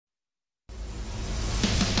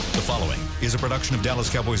is a production of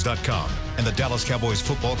DallasCowboys.com and the Dallas Cowboys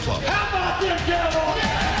Football Club. How about them Cowboys?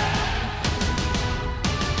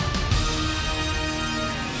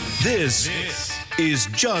 This is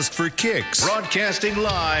Just for Kicks. Broadcasting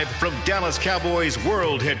live from Dallas Cowboys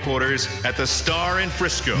World Headquarters at the Star in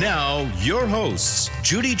Frisco. Now, your hosts,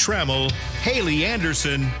 Judy Trammell, Haley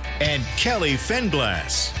Anderson, and Kelli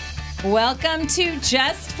Finglass. Welcome to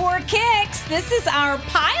Just for Kicks. This is our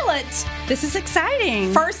pilot. This is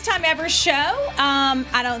exciting. First time ever show.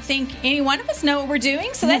 I don't think any one of us know what we're doing,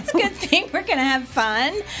 so that's a good thing. We're going to have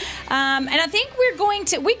fun. And I think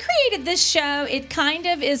we created this show. It kind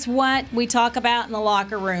of is what we talk about in the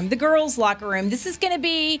locker room, the girls' locker room. This is going to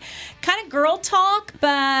be kind of girl talk,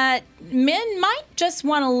 but men might just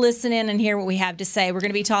want to listen in and hear what we have to say. We're going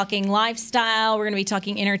to be talking lifestyle. We're going to be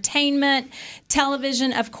talking entertainment,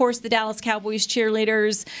 television, of course, the Dallas Cowboys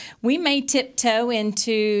cheerleaders. We may tiptoe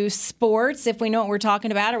into sports if we know what we're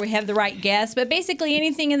talking about or we have the right guess, but basically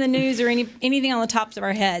anything in the news or anything on the tops of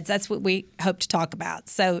our heads, that's what we hope to talk about.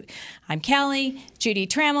 So I'm Kelli, Judy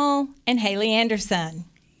Trammell, and Haley Anderson.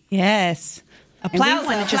 Yes.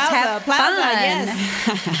 Applause, have fun.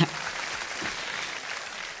 yes.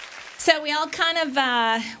 So we all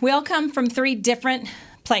come from three different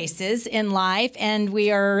places in life, and we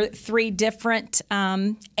are three different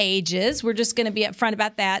ages. We're just going to be upfront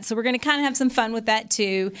about that. So we're going to kind of have some fun with that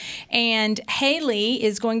too. And Haley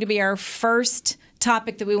is going to be our first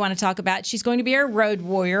topic that we want to talk about. She's going to be our road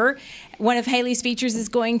warrior. One of Haley's features is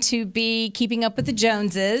going to be keeping up with the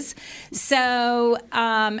Joneses. So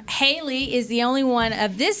Haley is the only one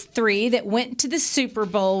of this three that went to the Super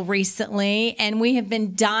Bowl recently, and we have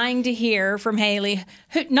been dying to hear from Haley,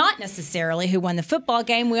 who, not necessarily who won the football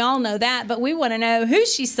game. We all know that, but we want to know who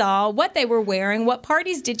she saw, what they were wearing, what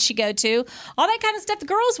parties did she go to, all that kind of stuff the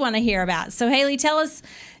girls want to hear about. So Haley, tell us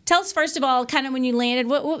first of all, kind of when you landed,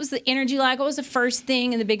 what was the energy like? What was the first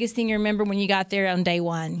thing and the biggest thing you remember when you got there on day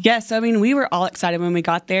one? Yes, I mean, we were all excited when we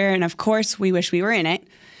got there, and of course, we wish we were in it.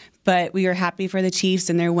 But we were happy for the Chiefs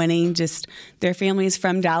and their winning. Just their family is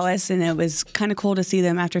from Dallas, and it was kind of cool to see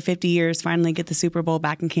them after 50 years finally get the Super Bowl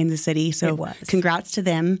back in Kansas City. So congrats to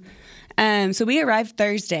them. So we arrived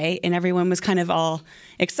Thursday, and everyone was kind of all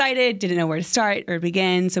excited, didn't know where to start or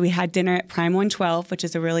begin. So we had dinner at Prime 112, which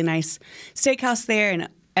is a really nice steakhouse there, and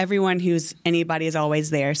anybody is always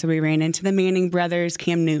there. So we ran into the Manning brothers,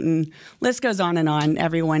 Cam Newton. List goes on and on.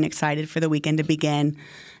 Everyone excited for the weekend to begin.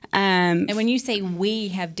 And when you say we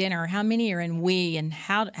have dinner, how many are in we, and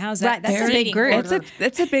how's that? Right, that's a big group.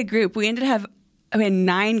 It's a big group. We had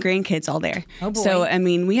 9 grandkids all there. Oh boy. So I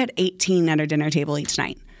mean, we had 18 at our dinner table each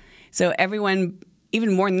night. So everyone,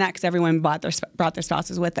 even more than that, because everyone brought their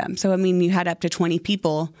spouses with them. So I mean, you had up to 20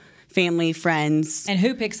 people, family, friends. And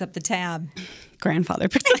who picks up the tab? Grandfather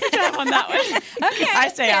picks up the tab on that one. Okay, I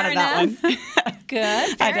stay out of that one.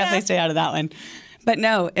 Good. I definitely stay out of that one. But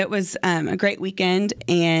no, it was a great weekend,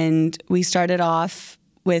 and we started off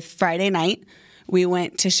with Friday night. We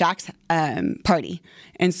went to Shaq's party.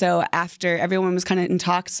 And so after everyone was kind of in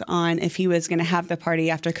talks on if he was going to have the party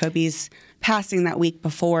after Kobe's passing that week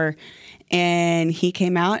before, and he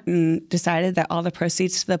came out and decided that all the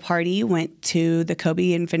proceeds to the party went to the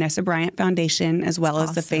Kobe and Vanessa Bryant Foundation, as well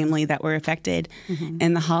as the family that were affected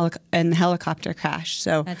in the helicopter crash.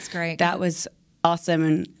 So that's great. That was awesome,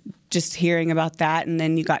 and just hearing about that. And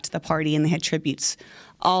then you got to the party, and they had tributes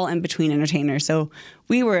all in between entertainers. So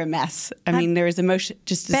we were a mess. I mean, there was emotion,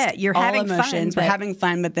 you're all having emotions. Fun, we're having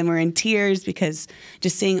fun, but then we're in tears because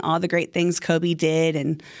just seeing all the great things Kobe did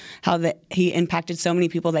and how that he impacted so many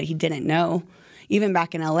people that he didn't know. Even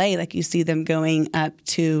back in LA, like you see them going up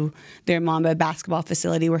to their Mamba basketball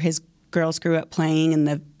facility where his girls grew up playing, and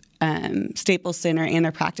the Staples Center and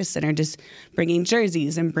their practice center, just bringing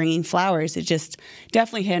jerseys and bringing flowers. It just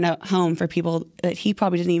definitely hit home for people that he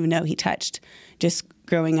probably didn't even know he touched just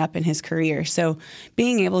growing up in his career. So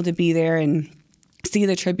being able to be there and see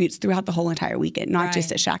the tributes throughout the whole entire weekend, not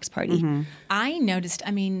just at Shaq's party. Mm-hmm. I noticed,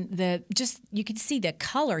 I mean, you could see the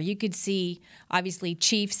color. You could see, obviously,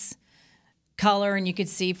 Chiefs color, and you could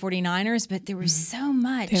see 49ers, but there was so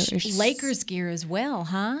much Lakers gear as well,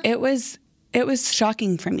 huh? It was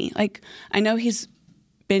shocking for me. Like, I know he's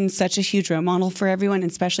been such a huge role model for everyone,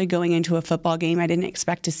 especially going into a football game. I didn't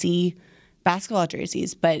expect to see basketball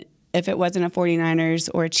jerseys, but if it wasn't a 49ers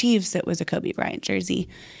or a Chiefs, it was a Kobe Bryant jersey.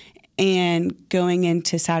 And going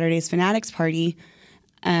into Saturday's Fanatics party,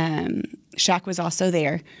 Shaq was also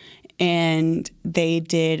there, and they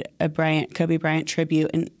did a Kobe Bryant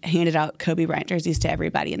tribute and handed out Kobe Bryant jerseys to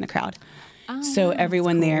everybody in the crowd. So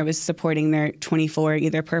everyone there was supporting their 24,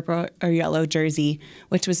 either purple or yellow jersey,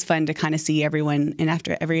 which was fun to kind of see everyone. And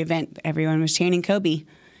after every event, everyone was chanting Kobe.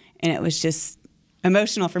 And it was just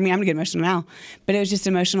emotional for me. I'm going to get emotional now. But it was just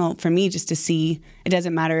emotional for me just to see, it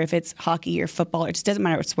doesn't matter if it's hockey or football, it just doesn't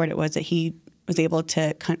matter what sport it was, that he was able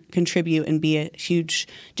to contribute and be a huge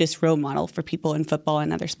just role model for people in football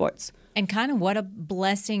and other sports. And kind of what a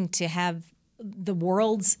blessing to have the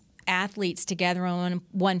world's athletes together in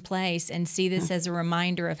one place and see this as a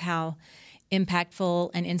reminder of how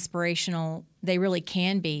impactful and inspirational they really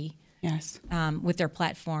can be. Yes. With their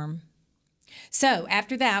platform. So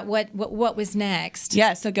after that, what was next?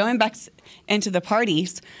 Yeah, so going back into the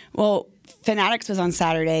parties, well, Fanatics was on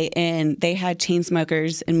Saturday, and they had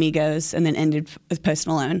Chainsmokers and Migos, and then ended with Post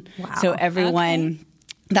Malone. Wow. So everyone,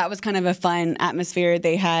 that was kind of a fun atmosphere.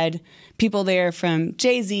 They had people there from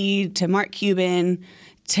Jay-Z to Mark Cuban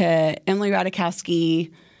to Emily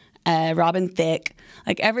Ratajkowski, Robin Thicke.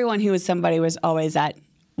 Like everyone who was somebody was always at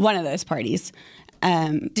one of those parties.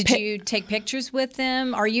 Did you take pictures with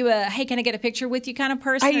them? Are you a, hey, can I get a picture with you kind of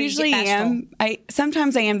person? I usually am.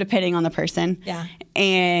 Sometimes I am, depending on the person. Yeah.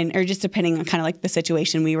 Or just depending on kind of like the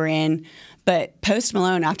situation we were in. But Post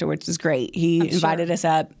Malone afterwards was great. He invited us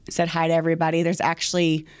up, said hi to everybody.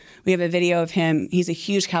 We have a video of him. He's a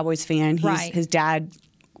huge Cowboys fan. His dad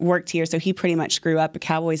worked here, so he pretty much grew up a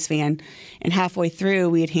Cowboys fan. And halfway through,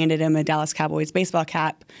 we had handed him a Dallas Cowboys baseball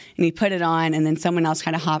cap, and he put it on, and then someone else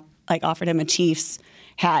kind of offered him a Chiefs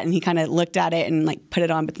hat, and he kind of looked at it and like put it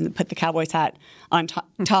on, but then put the Cowboys hat on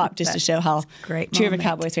top just to show how true of a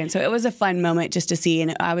Cowboys fan. So it was a fun moment just to see,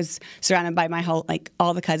 and I was surrounded by my whole, like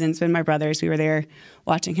all the cousins and my brothers. We were there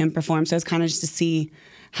watching him perform. So it was kind of just to see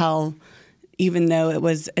how, even though it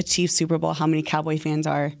was a Chiefs Super Bowl, how many Cowboy fans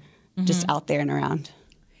are just out there and around.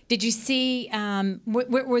 Did you see,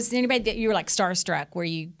 was there anybody that you were like starstruck where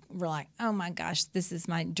you were like, oh my gosh, this is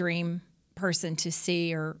my dream person to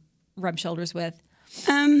see or rub shoulders with?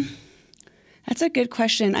 That's a good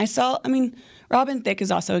question. Robin Thicke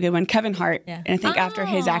is also a good one. Kevin Hart. Yeah. And I think after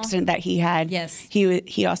his accident that he had,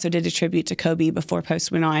 he also did a tribute to Kobe before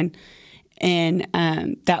Post went on. And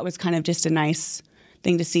that was kind of just a nice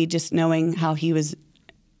thing to see, just knowing how he was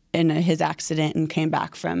in his accident and came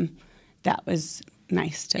back from. That was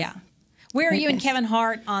nice to. Yeah. Where are you and Kevin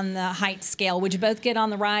Hart on the height scale? Would you both get on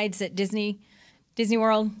the rides at Disney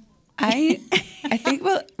World? I think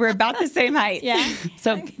we're about the same height. Yeah.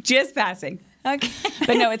 So just passing. Okay.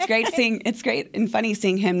 But no, it's great and funny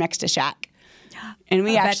seeing him next to Shaq. And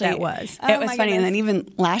we bet that was. It was funny. Goodness. And then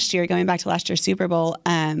even last year, going back to last year's Super Bowl,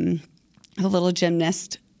 the little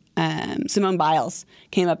gymnast, Simone Biles,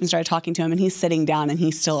 came up and started talking to him, and he's sitting down, and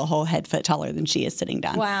he's still a whole foot taller than she is sitting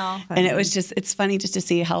down. Wow. And it was it's funny just to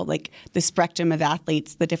see how like the spectrum of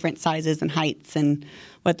athletes, the different sizes and heights and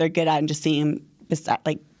what they're good at, and just seeing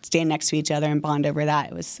them stand next to each other and bond over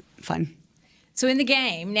that. It was fun. So in the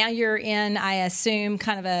game, now you're in, I assume,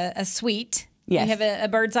 kind of a suite. Yes. You have a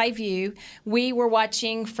bird's eye view. We were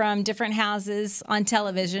watching from different houses on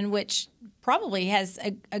television, which probably has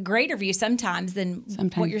a greater view sometimes than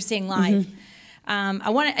what you're seeing live. Mm-hmm.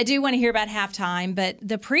 I do want to hear about halftime, but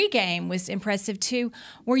the pregame was impressive too.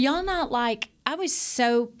 Were y'all not like, I was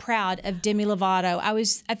so proud of Demi Lovato.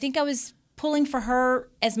 I think I was pulling for her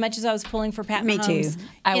as much as I was pulling for Pat Mahomes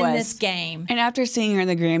in this game. And after seeing her in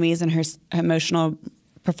the Grammys and her emotional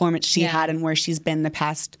performance she had and where she's been the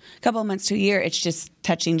past couple of months to a year, it's just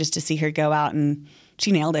touching just to see her go out, and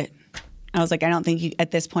she nailed it. I was like, I don't think at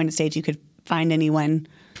this point in stage you could find anyone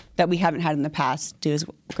that we haven't had in the past do as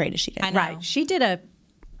great as she did. I know. Right. She did a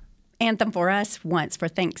anthem for us once for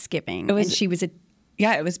Thanksgiving. It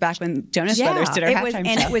was back when Jonas Brothers did our halftime show.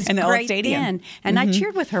 And it was in the great old stadium. then. And I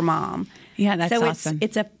cheered with her mom. Yeah, that's awesome.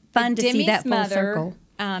 It's a fun to see that full circle.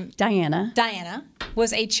 Diana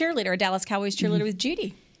was a cheerleader, a Dallas Cowboys cheerleader with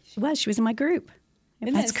Judy. She was in my group.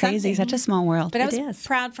 That's crazy. Such a small world. But I was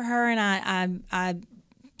proud for her, and I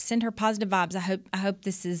send her positive vibes. I hope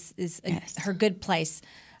this is her good place.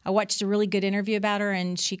 I watched a really good interview about her,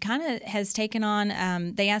 and she kind of has taken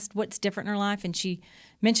on. They asked what's different in her life, and she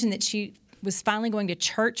mentioned that she was finally going to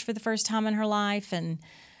church for the first time in her life, and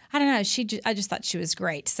I don't know. I just thought she was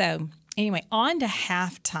great. So anyway, on to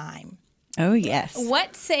halftime. Oh yes.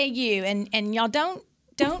 What say you? And y'all don't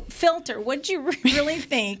filter. What did you really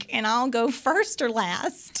think? And I'll go first or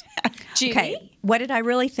last. Judy? Okay. What did I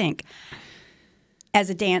really think? As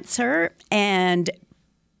a dancer and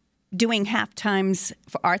doing half times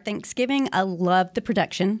for our Thanksgiving, I loved the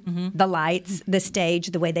production, the lights, the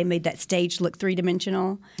stage, the way they made that stage look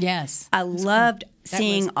three-dimensional. Yes. I loved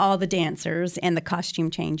seeing all the dancers and the costume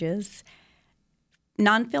changes.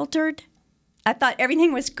 Non-filtered, I thought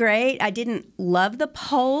everything was great. I didn't love the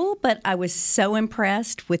pole, but I was so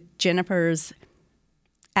impressed with Jennifer's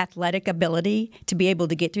athletic ability to be able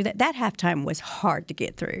to get through that. That halftime was hard to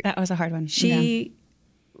get through. That was a hard one. She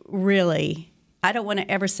really, I don't want to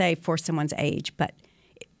ever say for someone's age, but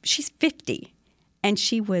she's 50, and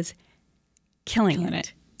she was killing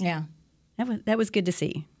it. Yeah. That was good to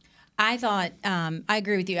see. I thought, I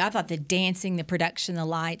agree with you. I thought the dancing, the production, the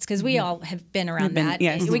lights, because we all have been around that.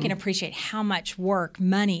 Yes. We can appreciate how much work,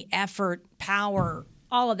 money, effort, power,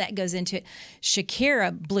 all of that goes into it.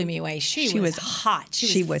 Shakira blew me away. She was hot.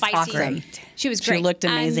 She was feisty. Great. She was great. She looked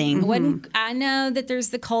amazing. I know that there's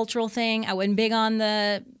the cultural thing. I wasn't big on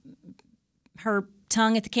her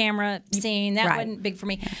tongue at the camera scene. That wasn't big for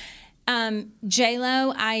me.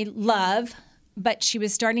 J-Lo, I love, but she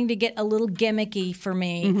was starting to get a little gimmicky for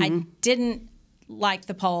me. I didn't like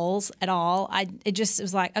the polls at all. It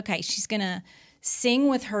was like, okay, she's going to sing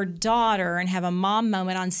with her daughter and have a mom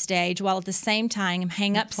moment on stage while at the same time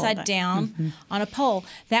hang upside down on a pole.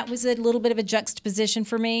 That was a little bit of a juxtaposition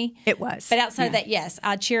for me. It was. But outside of that, yes,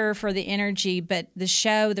 I cheer her for the energy, but the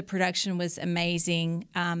show, the production was amazing.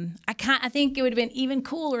 I think it would have been even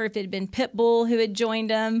cooler if it had been Pitbull who had joined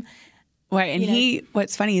them. Right, and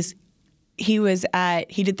what's funny is he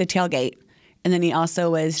did the tailgate, and then he also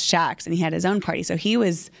was Shaq's, and he had his own party. So he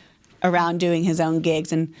was around doing his own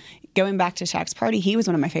gigs. And going back to Shaq's party, he was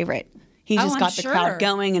one of my favorite. He just got the crowd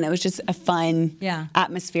going, and it was just a fun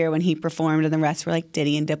atmosphere when he performed, and the rest were like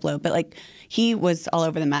Diddy and Diplo. But like he was all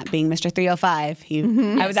over the map, being Mr. 305.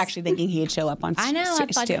 I was actually thinking he'd show up on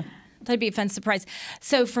stage too. That'd be a fun surprise.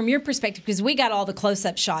 So from your perspective, because we got all the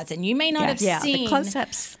close-up shots, and you may not have seen the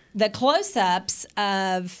close-ups. The close-ups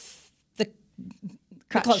of the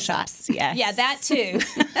close-ups. Shots, yes. Yeah, that too.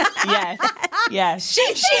 yes.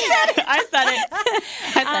 She said it. I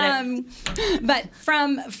said it. But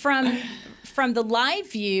from the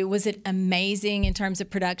live view, was it amazing in terms of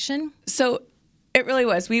production? So it really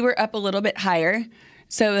was. We were up a little bit higher,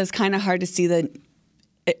 so it was kind of hard to see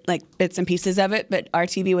like bits and pieces of it, but our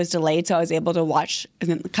TV was delayed, so I was able to watch and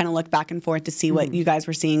then kind of look back and forth to see what you guys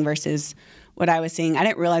were seeing versus what I was seeing. I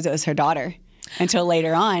didn't realize it was her daughter until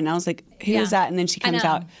later on. I was like, who is that? And then she comes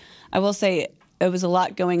out. I will say it was a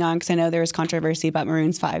lot going on because I know there was controversy about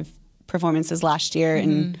Maroon's 5 performances last year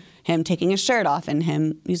and him taking his shirt off and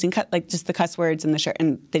him using just the cuss words in the shirt.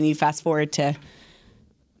 And then you fast forward to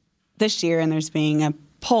this year and there's being a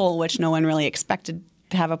poll, which no one really expected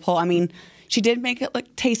to have a poll. I mean, she did make it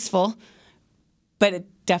look tasteful, but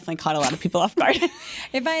it definitely caught a lot of people off guard.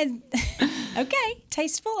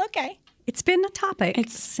 Tasteful, okay. It's been a topic.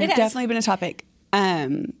 It's definitely been a topic.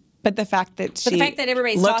 But the fact that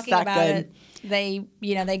everybody's talking about it, they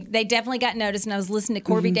definitely got noticed. And I was listening to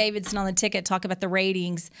Corby Davidson on the ticket talk about the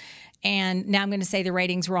ratings. And now I'm going to say the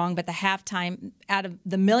ratings wrong, but the halftime, out of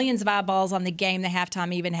the millions of eyeballs on the game, the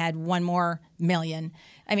halftime even had one more million.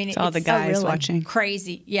 I mean, it's all the guys really watching.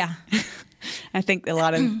 Crazy, yeah. I think a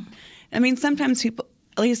lot of, sometimes people,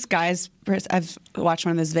 at least guys, I've watched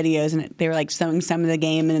one of those videos and they were like showing some of the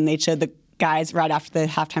game and then they showed the guys right after the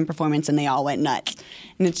halftime performance and they all went nuts.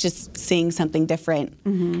 And it's just seeing something different.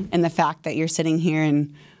 And the fact that you're sitting here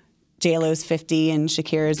and J-Lo's 50 and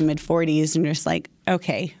Shakira's mid-40s and you're just like,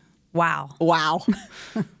 okay. Wow.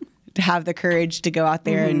 To have the courage to go out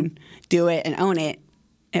there and do it and own it,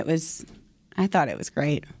 I thought it was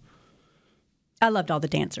great. I loved all the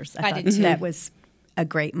dancers. I thought that was a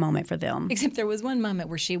great moment for them. Except there was one moment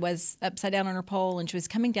where she was upside down on her pole and she was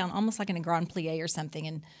coming down almost like in a grand plie or something,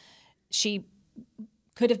 and she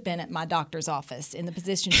could have been at my doctor's office in the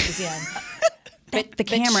position she was in. But the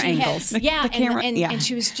camera angles. And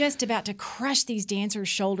she was just about to crush these dancers'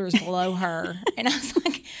 shoulders below her. And I was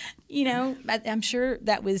like, I'm sure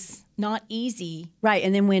that was not easy. Right.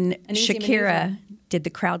 And then when Shakira did the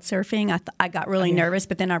crowd surfing, I got really nervous,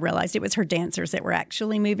 but then I realized it was her dancers that were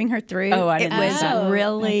actually moving her through. Oh, I didn't know that. It was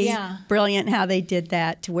really brilliant how they did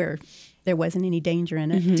that to where there wasn't any danger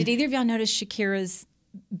in it. Did either of y'all notice Shakira's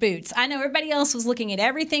boots? I know everybody else was looking at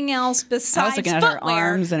everything else besides I was looking at footwear, her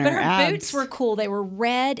arms and but her her abs. boots were cool. They were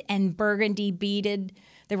red and burgundy beaded.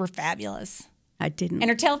 They were fabulous. I didn't. And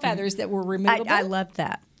her tail feathers that were removable. I loved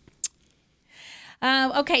that.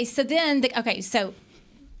 So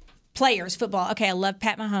players, football. Okay, I love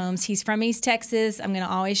Pat Mahomes. He's from East Texas. I'm going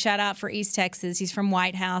to always shout out for East Texas. He's from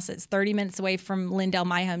White House. It's 30 minutes away from Lindale,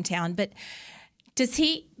 my hometown. But does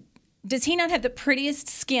he not have the prettiest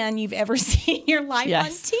skin you've ever seen in your life on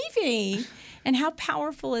TV? And how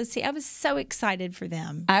powerful is he? I was so excited for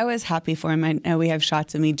them. I was happy for him. I know we have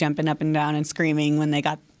shots of me jumping up and down and screaming when they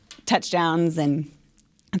got touchdowns. And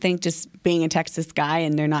I think just being a Texas guy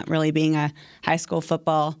and there not really being a high school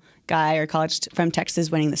football guy or college from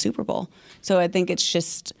Texas winning the Super Bowl. So I think it's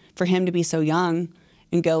just for him to be so young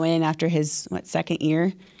and go in after his, second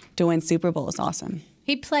year to win Super Bowl is awesome.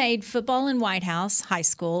 He played football in White House High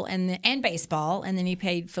School and baseball, and then he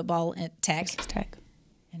played football at Tech.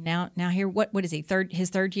 And now here, what is he? His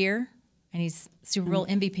third year, and he's Super Bowl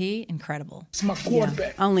MVP. Incredible. It's my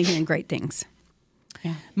quarterback. Yeah, only hearing great things.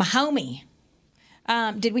 Yeah. My homie.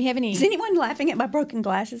 Did we have any? Is anyone laughing at my broken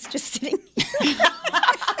glasses just sitting here?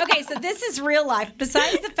 Okay, so this is real life.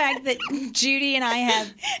 Besides the fact that Judy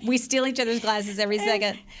and we steal each other's glasses every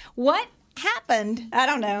second. What happened? I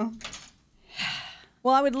don't know.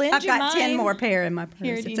 Well, I would lend I've you got mine. 10 more pair in my purse.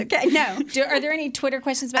 Here, It's okay. No. Are there any Twitter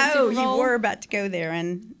questions about Oh, Super Bowl? you were about to go there,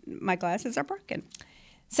 and my glasses are broken.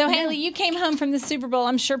 So, Haley, you came home from the Super Bowl,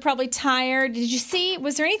 I'm sure probably tired. Did you see,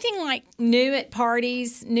 was there anything like new at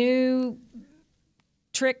parties, new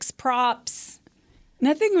tricks, props?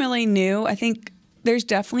 Nothing really new. I think there's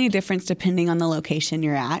definitely a difference depending on the location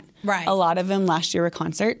you're at. Right. A lot of them last year were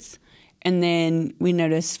concerts. And then we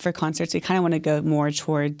noticed for concerts, we kind of want to go more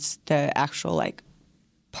towards the actual,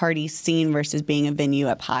 party scene versus being a venue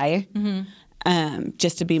up high,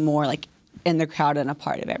 just to be more in the crowd and a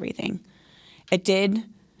part of everything. It did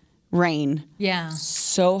rain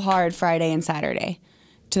so hard Friday and Saturday,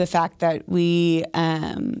 to the fact that we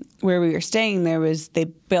where we were staying they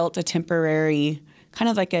built a temporary kind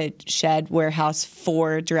of like a shed warehouse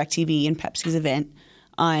for DirecTV and Pepsi's event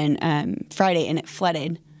on Friday, and it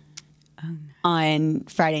flooded on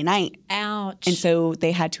Friday night. Ouch. And so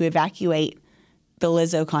they had to evacuate the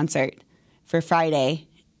Lizzo concert for Friday.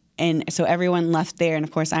 And so everyone left there. And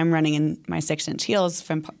of course, I'm running in my 6-inch heels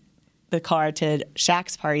from the car to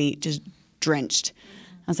Shaq's party, just drenched.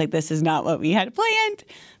 I was like, this is not what we had planned.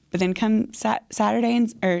 But then come Saturday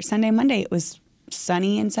or Sunday, Monday, it was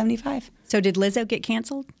sunny and 75. So did Lizzo get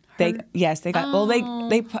canceled? Yes, they got. Oh.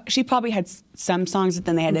 Well, she probably had some songs that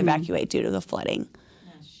then they had to evacuate due to the flooding.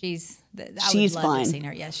 She's She's would love fun. to have seen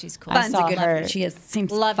her. Yeah, she's cool. Fun's saw a good her. word. She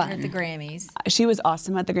seems Loved fun. her at the Grammys. She was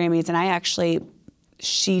awesome at the Grammys, and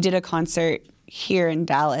she did a concert here in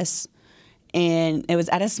Dallas, and it was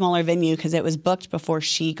at a smaller venue because it was booked before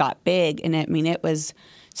she got big, and it was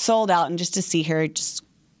sold out. And just to see her just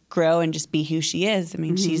grow and just be who she is,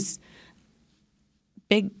 she's a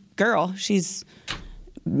big girl. She's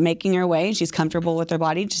making her way, and she's comfortable with her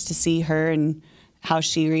body. Just to see her and how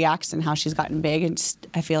she reacts and how she's gotten big, and just,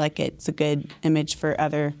 I feel like it's a good image for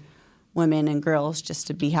other women and girls just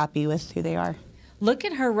to be happy with who they are. Look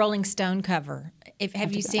at her Rolling Stone cover.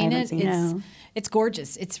 Have you seen it? It's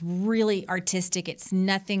gorgeous. It's really artistic. It's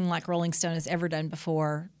nothing like Rolling Stone has ever done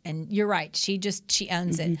before. And you're right. She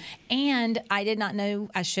owns it. And I did not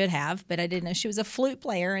know, I should have, but I didn't know she was a flute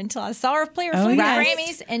player until I saw her play her flute at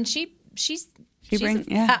Grammys. And she's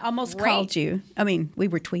I almost called you. We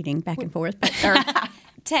were tweeting back and forth, or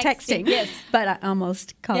texting. Yes. But I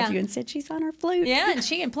almost called you and said she's on her flute. Yeah, and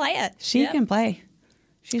she can play it. She can play.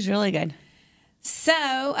 She's really good.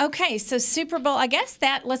 So, okay, so Super Bowl, I guess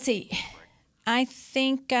let's see. I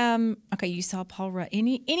think, you saw Paul Rudd.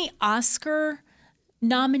 Any Oscar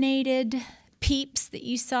nominated peeps that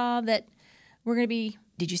you saw that were going to be,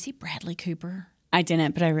 did you see Bradley Cooper? I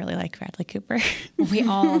didn't, but I really like Bradley Cooper. We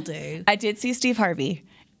all do. I did see Steve Harvey,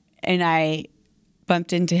 and I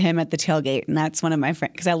bumped into him at the tailgate, and that's one of my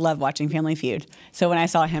friends, because I love watching Family Feud. So when I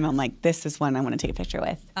saw him, I'm like, this is one I want to take a picture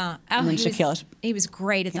with. And then he was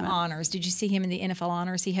great at the honors. Did you see him in the NFL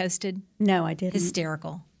honors he hosted? No, I didn't.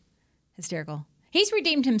 Hysterical. He's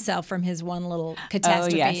redeemed himself from his one little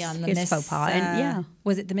catastrophe on the his Miss faux pas.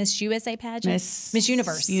 Was it the Miss USA pageant? Miss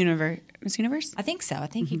Universe. Miss Universe? I think so. I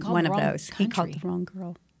think he called one the of wrong those. country. He called the wrong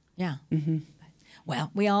girl. Yeah. Mm-hmm.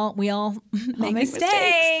 Well, we all make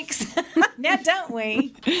mistakes. Now, don't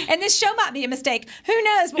we? And this show might be a mistake. Who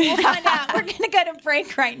knows? But we'll find out. We're going to go to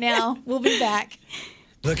break right now. We'll be back.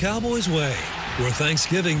 The Cowboys way, where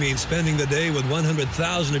Thanksgiving means spending the day with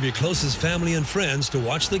 100,000 of your closest family and friends to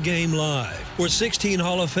watch the game live. Where 16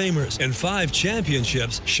 Hall of Famers and 5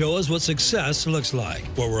 championships show us what success looks like.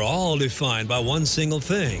 Where we're all defined by one single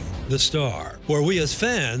thing, the star. Where we as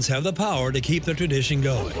fans have the power to keep the tradition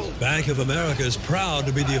going. Bank of America is proud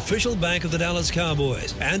to be the official bank of the Dallas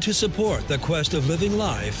Cowboys and to support the quest of living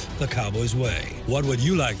life the Cowboys way. What would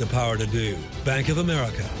you like the power to do? Bank of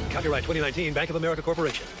America. Copyright 2019, Bank of America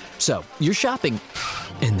Corporation. So, you're shopping,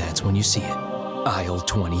 and that's when you see it. Aisle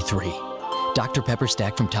 23. Dr. Pepper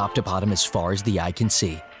stacked from top to bottom as far as the eye can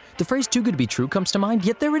see. The phrase too good to be true comes to mind,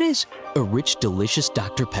 yet there it is. A rich, delicious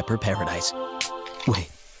Dr. Pepper paradise.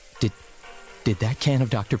 Wait, did that can of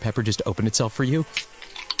Dr. Pepper just open itself for you?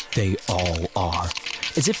 They all are.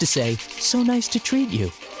 As if to say, so nice to treat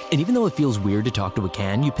you. And even though it feels weird to talk to a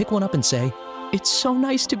can, you pick one up and say, it's so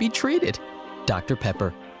nice to be treated. Dr.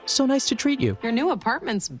 Pepper, So nice to treat you. Your new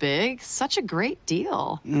apartment's big. Such a great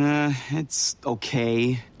deal. It's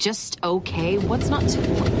okay. Just okay? What's not to...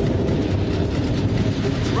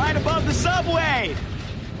 It's right above the subway!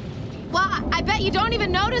 Well, I bet you don't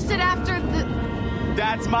even notice it after the...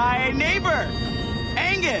 That's my neighbor,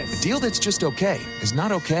 Angus. A deal that's just okay is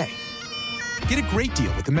not okay. Get a great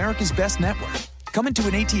deal with America's Best Network. Come into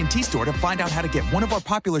an AT&T store to find out how to get one of our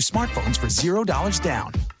popular smartphones for $0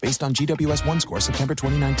 down. Based on GWS 1 score, September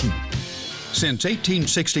 2019. Since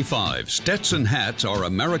 1865, Stetson hats are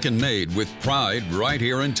American-made with pride right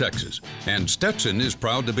here in Texas. And Stetson is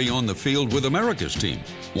proud to be on the field with America's team.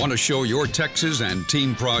 Want to show your Texas and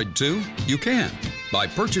team pride too? You can. By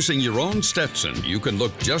purchasing your own Stetson, you can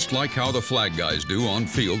look just like how the flag guys do on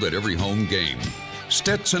field at every home game.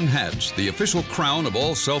 Stetson hats, the official crown of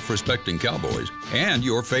all self-respecting Cowboys and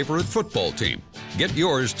your favorite football team. Get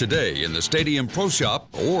yours today in the Stadium Pro Shop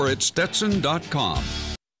or at Stetson.com.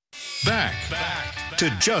 Back to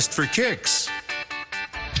Just for Kicks.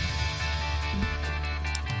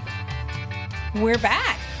 We're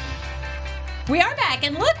back. We are back,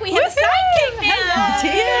 and look, we have a sidekick now.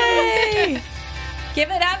 Yay! Give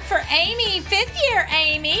it up for Amy, fifth-year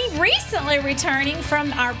Amy, recently returning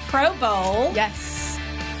from our Pro Bowl. Yes.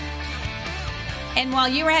 And while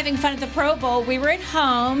you were having fun at the Pro Bowl, we were at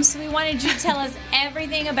home, so we wanted you to tell us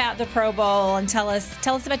everything about the Pro Bowl and tell us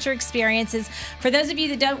about your experiences. For those of you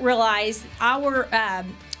that don't realize, our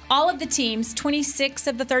all of the teams, 26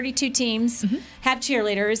 of the 32 teams, have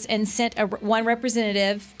cheerleaders and sent one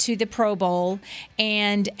representative to the Pro Bowl.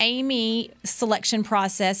 And Amy's selection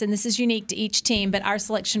process, and this is unique to each team, but our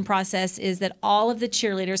selection process is that all of the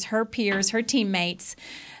cheerleaders, her peers, her teammates,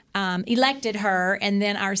 elected her, and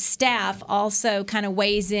then our staff also kind of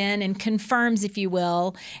weighs in and confirms, if you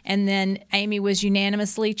will, and then Amy was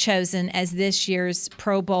unanimously chosen as this year's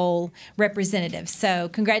Pro Bowl representative. So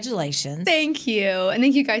congratulations. Thank you, and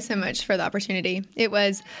thank you guys so much for the opportunity. It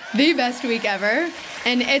was the best week ever,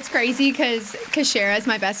 and it's crazy because Kashara is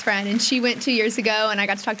my best friend, and she went 2 years ago, and I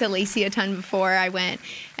got to talk to Lacey a ton before I went,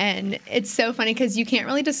 and it's so funny because you can't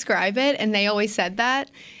really describe it, and they always said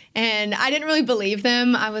that. And I didn't really believe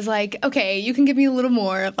them. I was like, okay, you can give me a little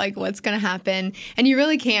more of like what's going to happen. And you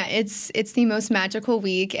really can't. It's the most magical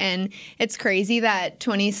week. And it's crazy that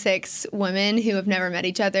 26 women who have never met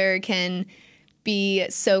each other can be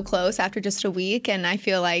so close after just a week. And I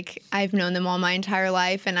feel like I've known them all my entire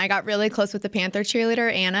life. And I got really close with the Panther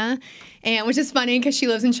cheerleader, Anna, and which is funny because she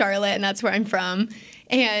lives in Charlotte and that's where I'm from.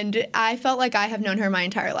 And I felt like I have known her my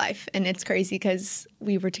entire life. And it's crazy because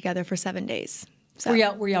we were together for 7 days. So.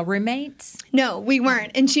 Were y'all roommates? No, we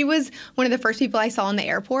weren't. And she was one of the first people I saw in the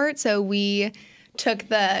airport. So we took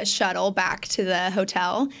the shuttle back to the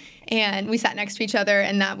hotel and we sat next to each other.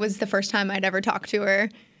 And that was the first time I'd ever talked to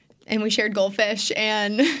her. And we shared goldfish.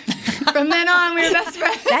 And from then on, we were best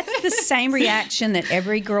friends. That's the same reaction that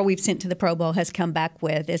every girl we've sent to the Pro Bowl has come back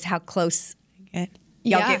with, is how close y'all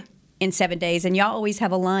get in 7 days. And y'all always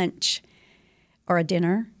have a lunch or a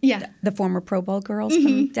dinner. Yeah. The former Pro Bowl girls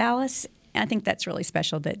from Dallas. I think that's really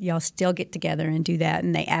special that y'all still get together and do that,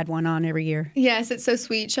 and they add one on every year. Yes, it's so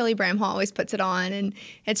sweet. Shelly Bramhall always puts it on, and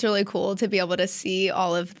it's really cool to be able to see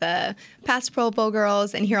all of the past Pro Bowl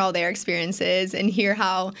girls and hear all their experiences and hear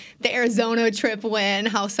how the Arizona trip went,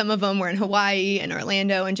 how some of them were in Hawaii and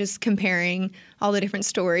Orlando, and just comparing all the different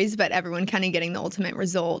stories, but everyone kind of getting the ultimate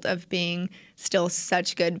result of being still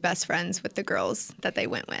such good best friends with the girls that they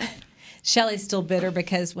went with. Shelly's still bitter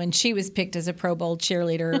because when she was picked as a Pro Bowl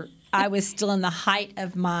cheerleader, I was still in the height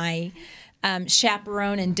of my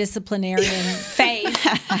chaperone and disciplinarian phase.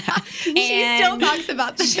 She still talks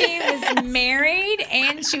about that. She was married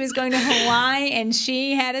and she was going to Hawaii, and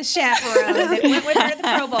she had a chaperone that went with her to the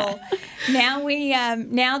Pro Bowl.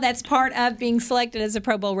 Now that's part of being selected as a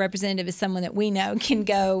Pro Bowl representative, is someone that we know can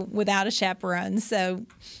go without a chaperone. So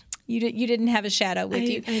you didn't have a shadow with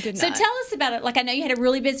you. I did not. So tell us about it. Like, I know you had a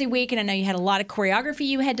really busy week, and I know you had a lot of choreography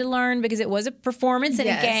you had to learn because it was a performance and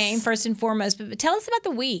a game, first and foremost. But tell us about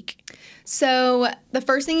the week. So the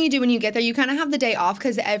first thing you do when you get there, you kind of have the day off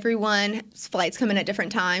because everyone's flights come in at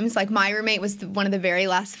different times. Like, my roommate was one of the very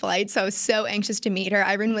last flights, so I was so anxious to meet her.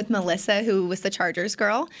 I ran with Melissa, who was the Chargers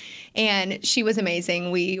girl, and she was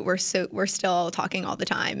amazing. We're still talking all the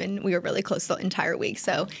time, and we were really close the entire week.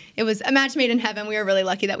 So it was a match made in heaven. We were really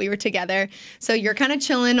lucky that we were together. So you're kind of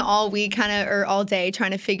chilling all week, or all day,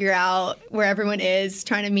 trying to figure out where everyone is,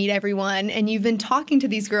 trying to meet everyone. And you've been talking to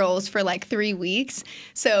these girls for like 3 weeks.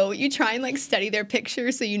 So you try and like study their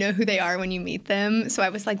pictures so you know who they are when you meet them. So I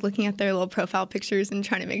was like looking at their little profile pictures and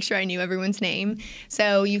trying to make sure I knew everyone's name.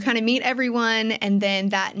 So you kind of meet everyone. And then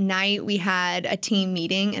that night we had a team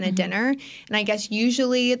meeting and a dinner. And I guess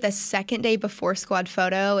usually the second day before squad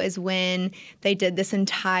photo is when they did this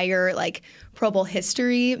entire like Pro Bowl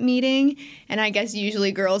history meeting. And I guess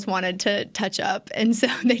usually girls wanted to touch up. And so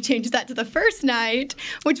they changed that to the first night,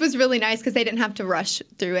 which was really nice because they didn't have to rush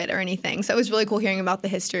through it or anything. So it was really cool hearing about the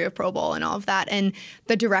history of Pro Bowl and all of that. And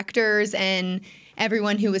the directors and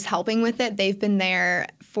everyone who was helping with it, they've been there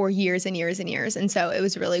for years and years and years. And so it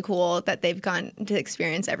was really cool that they've gone to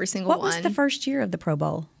experience every single one. What was the first year of the Pro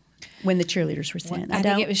Bowl? When the cheerleaders were sent. I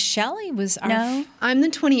think it was Shelley was our... No. I'm the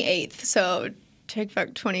 28th, so take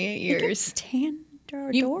back 28 years. You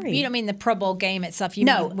don't mean the Pro Bowl game itself. You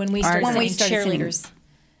mean when we started sending cheerleaders.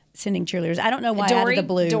 Sending cheerleaders. I don't know why out of the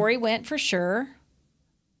blue. Dory went for sure.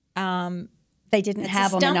 They didn't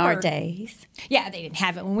have them in our days. Yeah, they didn't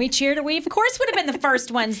have it when we cheered. We, of course, would have been the first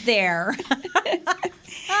ones there.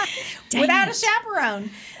 Without a chaperone.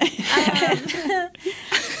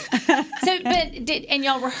 And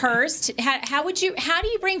y'all rehearsed. How do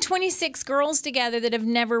you bring 26 girls together that have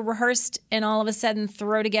never rehearsed and all of a sudden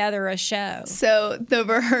throw together a show? So the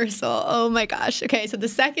rehearsal, oh my gosh. Okay, so the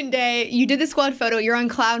second day, you did the squad photo. You're on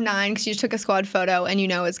cloud 9 because you just took a squad photo and you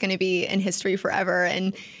know it's going to be in history forever.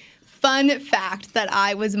 And fun fact that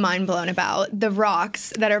I was mind blown about, the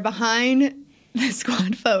rocks that are behind the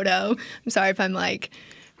squad photo. I'm sorry if I'm like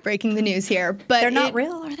breaking the news here, but they're not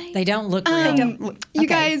real, are they? They don't look real. You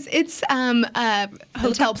guys, it's a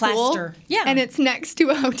hotel pool. Yeah. And it's next to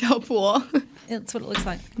a hotel pool. That's what it looks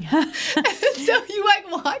like. So you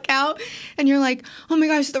like walk out and you're like, oh my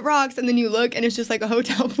gosh, the rocks. And then you look and it's just like a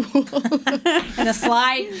hotel pool. And a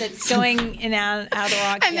slide that's going in and out of the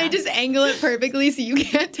rocks. And they just angle it perfectly so you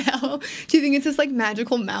can't tell. Do you think it's this like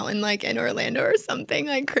magical mountain like in Orlando or something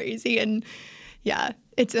like crazy? And yeah,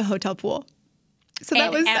 it's a hotel pool. So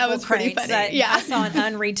that was pretty funny. I saw an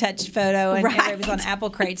unretouched photo and it was on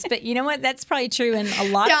apple crates. But you know what? That's probably true in a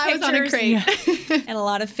lot of pictures. I was on a crate. And a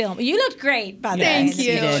lot of film. You looked great, by the way. Thank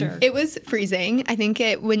you. It was freezing. I think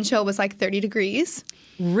wind chill was like 30 degrees.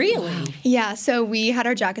 Really? Yeah, so we had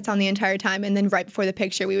our jackets on the entire time, and then right before the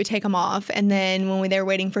picture, we would take them off. And then when they were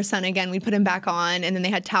waiting for sun again, we'd put them back on, and then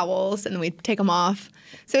they had towels, and then we'd take them off.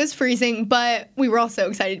 So it was freezing, but we were all so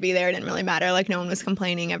excited to be there. It didn't really matter. Like, no one was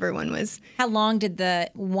complaining. Everyone was. How long did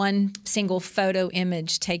the one single photo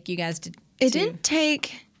image take you guys to? It didn't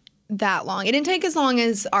take that long. It didn't take as long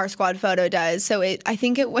as our squad photo does. So I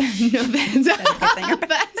think it was.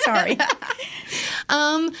 Sorry.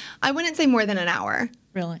 I wouldn't say more than an hour.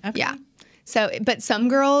 Really? Okay. Yeah. So, but some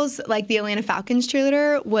girls, like the Atlanta Falcons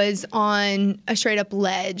cheerleader, was on a straight up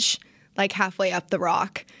ledge, like halfway up the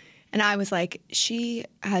rock. And I was like, she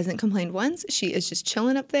hasn't complained once. She is just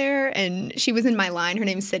chilling up there. And she was in my line. Her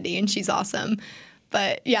name's Sydney, and she's awesome.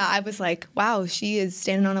 But yeah, I was like, wow, she is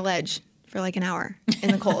standing on a ledge for like an hour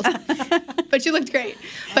in the cold. But she looked great.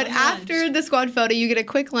 But after the squad photo, you get a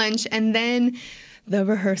quick lunch, and then the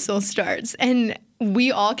rehearsal starts. And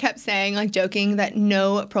we all kept saying, like joking, that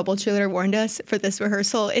no Pro Bowl cheerleader warned us for this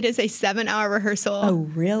rehearsal. It is a 7-hour rehearsal. Oh,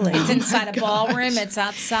 really? It's inside a ballroom. It's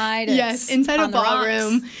outside. Yes, inside a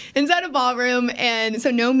ballroom. Inside a ballroom. And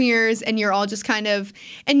so no mirrors, and you're all just kind of,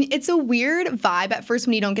 and it's a weird vibe at first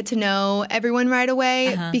when you don't get to know everyone right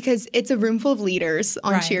away because it's a room full of leaders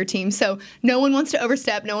on cheer teams. So no one wants to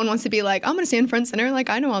overstep. No one wants to be like, I'm going to stand front center.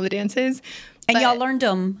 Like, I know all the dances. And y'all learned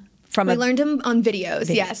them. We learned them on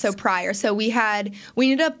videos, yeah, so prior. So we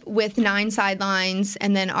ended up with 9 sidelines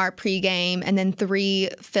and then our pregame and then 3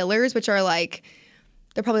 fillers, which are like,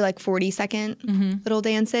 they're probably like 40-second little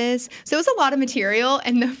dances. So it was a lot of material.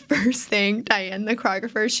 And the first thing, Diane, the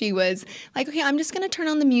choreographer, she was like, okay, I'm just going to turn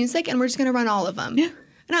on the music and we're just going to run all of them. Yeah.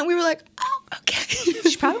 And we were like, oh, okay.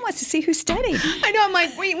 She probably wants to see who studied. I know. I'm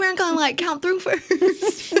like, we weren't going to like count through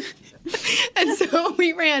first. And so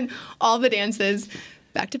we ran all the dances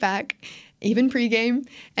back to back, even pregame,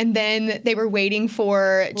 and then they were waiting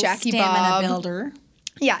for Jackie Bob. Builder.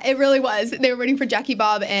 Yeah, it really was. They were waiting for Jackie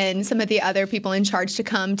Bob and some of the other people in charge to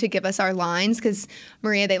come to give us our lines because,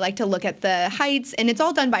 Maria, they like to look at the heights, and it's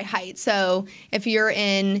all done by height. So if you're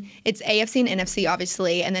it's AFC and NFC,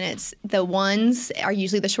 obviously, and then it's the 1s are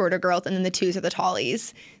usually the shorter girls, and then the 2s are the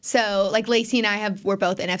tallies. So, like, Lacey and I we're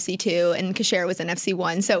both NFC 2, and Kashara was NFC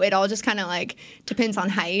 1. So it all just kind of, like, depends on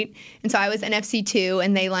height. And so I was NFC 2,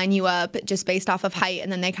 and they line you up just based off of height,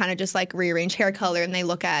 and then they kind of just, like, rearrange hair color, and they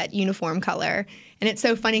look at uniform color. And it's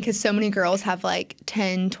so funny because so many girls have like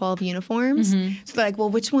 10, 12 uniforms. Mm-hmm. So they're like,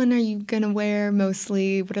 well, which one are you going to wear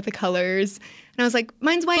mostly? What are the colors? And I was like,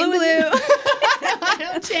 mine's white and blue. I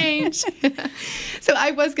don't change. So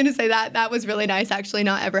I was going to say that. That was really nice, actually,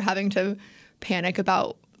 not ever having to panic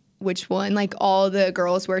about which one. Like, all the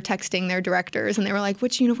girls were texting their directors, and they were like,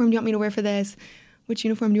 which uniform do you want me to wear for this? Which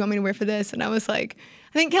uniform do you want me to wear for this? And I was like,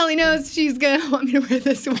 I think Kelli knows she's going to want me to wear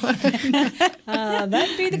this one.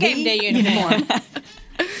 That'd be the game day uniform.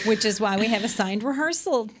 Which is why we have assigned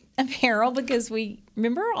rehearsal apparel, because we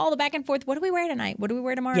remember all the back and forth. What do we wear tonight? What do we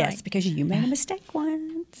wear tomorrow night? Yes, because you made a mistake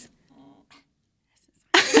once.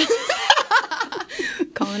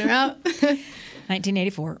 Calling her out.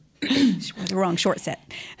 1984. The wrong short set.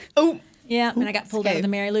 Oh. Yeah, and I got pulled out of the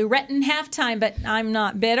Mary Lou Retton halftime, but I'm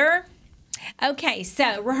not bitter. Okay,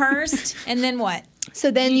 so rehearsed, and then what?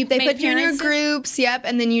 So then they made put you in your appearances? groups, yep,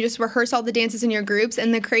 and then you just rehearse all the dances in your groups.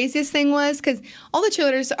 And the craziest thing was, because all the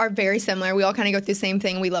cheerleaders are very similar, we all kind of go through the same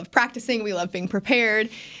thing. We love practicing, we love being prepared.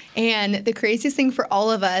 And the craziest thing for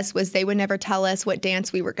all of us was they would never tell us what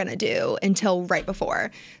dance we were going to do until right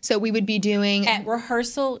before. So we would be doing... At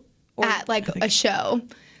rehearsal? Or at like a show.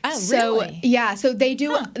 Oh, so, really? Yeah, so they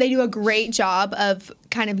do a great job of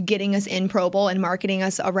kind of getting us in Pro Bowl and marketing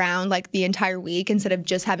us around like the entire week instead of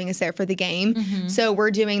just having us there for the game. Mm-hmm. So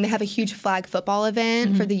they have a huge flag football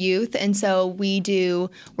event for the youth, and so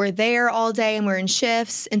we're there all day and we're in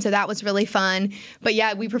shifts, and so that was really fun. But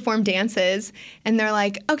yeah, we performed dances, and they're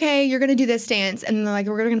like, okay, you're gonna do this dance, and they're like,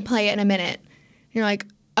 we're gonna play it in a minute. And you're like,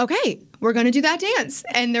 okay, we're gonna do that dance,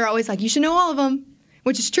 and they're always like, you should know all of them.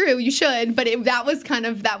 Which is true, you should, but that was kind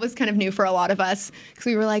of new for a lot of us, because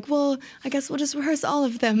we were like, well, I guess we'll just rehearse all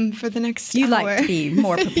of them for the next hour. You like to be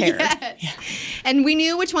more prepared. Yes. Yeah. And we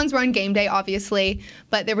knew which ones were on game day, obviously,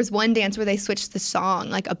 but there was one dance where they switched the song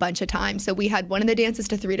like a bunch of times. So we had one of the dances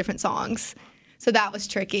to 3 different songs. So that was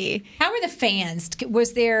tricky. How were the fans? Were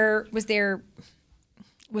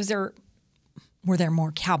there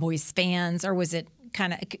more Cowboys fans, or was it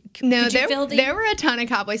kind of? No, there were a ton of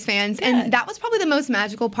Cowboys fans, and that was probably the most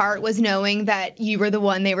magical part, was knowing that you were the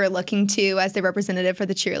one they were looking to as the representative for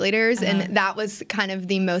the cheerleaders, and that was kind of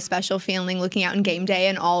the most special feeling, looking out on game day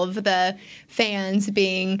and all of the fans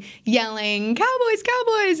yelling Cowboys,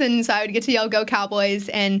 Cowboys, and so I would get to yell Go Cowboys.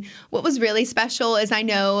 And what was really special is, I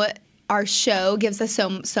know our show gives us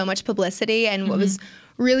so much publicity, and what was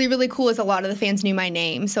really, really cool is a lot of the fans knew my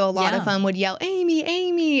name. So a lot of them would yell, Amy,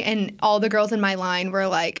 Amy. And all the girls in my line were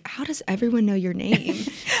like, how does everyone know your name?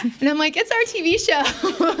 And I'm like, it's our TV show.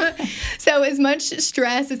 So as much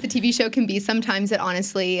stress as the TV show can be, sometimes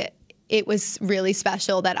it was really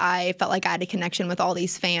special that I felt like I had a connection with all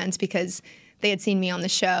these fans, because they had seen me on the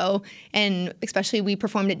show. And especially we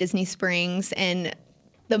performed at Disney Springs, and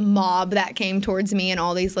the mob that came towards me and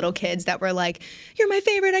all these little kids that were like, you're my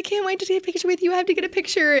favorite, I can't wait to take a picture with you, I have to get a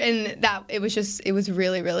picture. And it was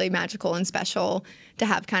really, really magical and special to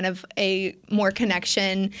have kind of a more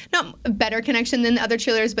connection, not a better connection than the other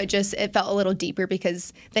cheerleaders, but just it felt a little deeper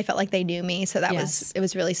because they felt like they knew me. So it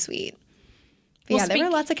was really sweet. But yeah, there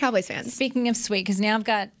were lots of Cowboys fans. Speaking of sweet, because now I've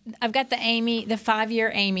got the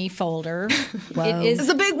 5-year Amy folder. It's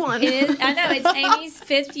a big one. It is. I know, it's Amy's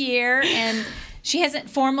 5th year, and she hasn't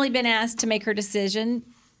formally been asked to make her decision,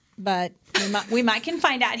 but we might can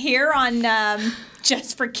find out here on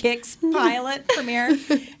Just for Kicks pilot premiere.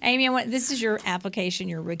 Amy, this is your application,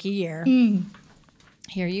 your rookie year.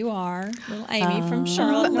 Here you are, little Amy from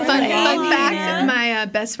Charlotte. Fun fact, my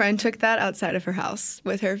best friend took that outside of her house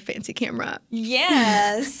with her fancy camera.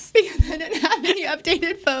 Yes. Because I didn't have any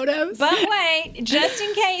updated photos. But wait, just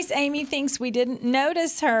in case Amy thinks we didn't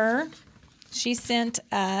notice her, she sent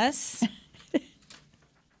us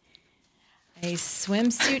a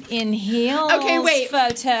swimsuit in heels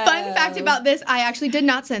photo. Fun fact about this, I actually did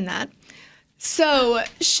not send that. So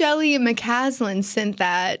Shelly McCaslin sent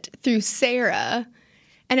that through Sarah,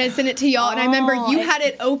 and I sent it to y'all. And I remember you had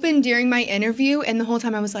it open during my interview, and the whole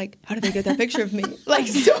time I was like, how did they get that picture of me? Like,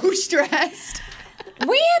 so stressed.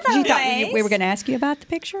 We have You thought we were going to ask you about the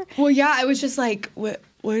picture? Well, yeah, I was just like, where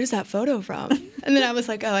is that photo from? And then I was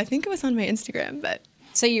like, oh, I think it was on my Instagram. But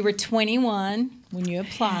so you were 21 when you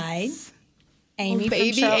applied. Yes. Amy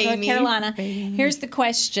baby from Charlotte, North Amy. Carolina. Baby. Here's the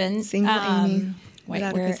question. Single Amy.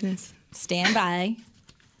 Without a business. Stand by.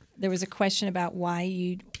 There was a question about why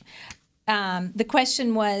you. The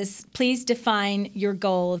question was, please define your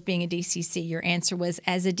goal of being a DCC. Your answer was,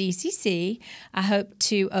 as a DCC, I hope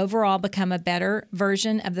to overall become a better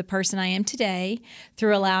version of the person I am today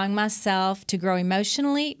through allowing myself to grow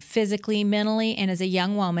emotionally, physically, mentally, and as a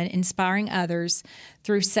young woman, inspiring others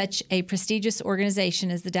through such a prestigious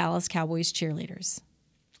organization as the Dallas Cowboys cheerleaders.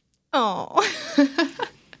 Oh.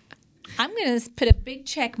 I'm going to put a big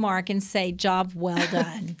check mark and say job well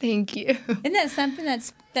done. Thank you. Isn't that something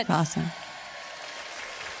that's awesome?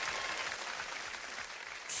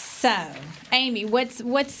 So, Amy, what's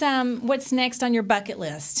next on your bucket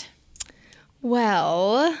list?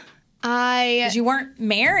 Well, because you weren't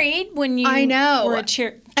married when you were a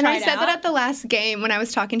cheer. And I said that at the last game when I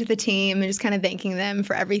was talking to the team and just kind of thanking them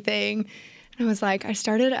for everything. And I was like, I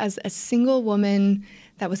started as a single woman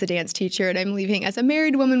that was a dance teacher, and I'm leaving as a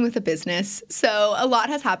married woman with a business. So a lot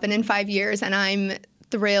has happened in 5 years, and I'm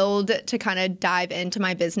thrilled to kind of dive into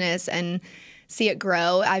my business and see it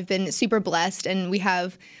grow. I've been super blessed, and we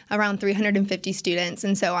have around 350 students,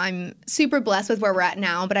 and so I'm super blessed with where we're at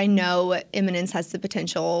now, but I know Eminence has the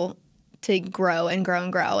potential to grow and grow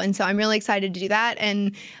and grow. And so I'm really excited to do that.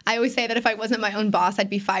 And I always say that if I wasn't my own boss,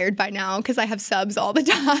 I'd be fired by now because I have subs all the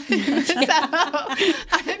time. So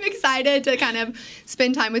I'm excited to kind of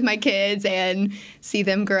spend time with my kids and see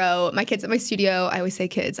them grow. My kids at my studio, I always say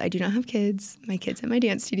kids. I do not have kids. My kids at my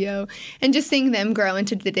dance studio. And just seeing them grow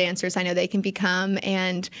into the dancers I know they can become.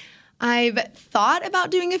 And I've thought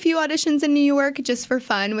about doing a few auditions in New York just for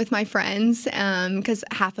fun with my friends because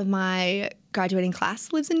half of my graduating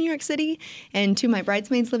class lives in New York City and 2 of my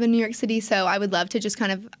bridesmaids live in New York City. So I would love to just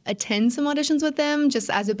kind of attend some auditions with them just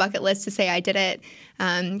as a bucket list to say I did it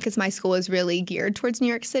because my school is really geared towards New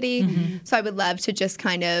York City. Mm-hmm. So I would love to just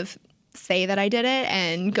kind of say that I did it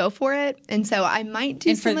and go for it. And so I might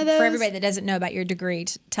do some of those. For everybody that doesn't know about your degree,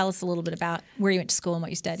 tell us a little bit about where you went to school and what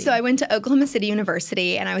you studied. So I went to Oklahoma City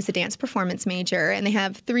University, and I was a dance performance major. And they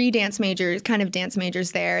have 3 dance majors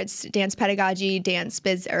there. It's dance pedagogy, dance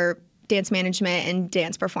management, and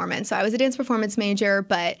dance performance. So I was a dance performance major,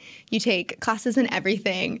 but you take classes in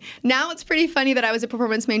everything. Now it's pretty funny that I was a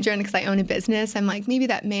performance major, and because I own a business, I'm like, maybe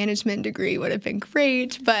that management degree would have been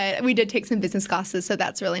great, but we did take some business classes, so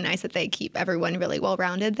that's really nice that they keep everyone really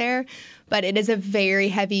well-rounded there. But it is a very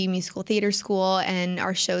heavy musical theater school, and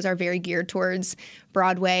our shows are very geared towards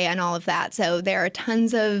Broadway and all of that. So there are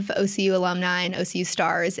tons of OCU alumni and OCU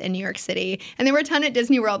stars in New York City. And there were a ton at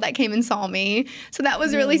Disney World that came and saw me. So that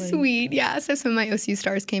was really sweet. Yeah, so some of my OCU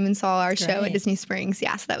stars came and saw our show at Disney Springs.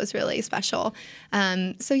 Yeah, so that was really special.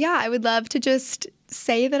 So yeah, I would love to just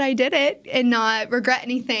say that I did it and not regret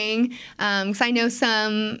anything. Because I know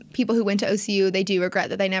some people who went to OCU, they do regret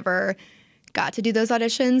that they never got to do those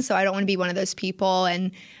auditions, so I don't want to be one of those people.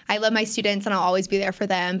 And I love my students, and I'll always be there for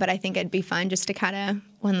them, but I think it'd be fun just to kind of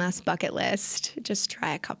one last bucket list, just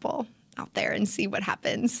try a couple out there and see what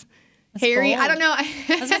happens. That's Harry, bold. I don't know. I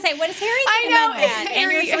was going to say, what does Harry think about that?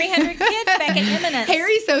 Harry. And your 300 kids back at Eminence.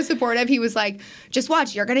 Harry's so supportive. He was like, just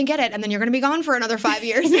watch, you're going to get it, and then you're going to be gone for another 5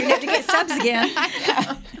 years. You're going to have to get subs again.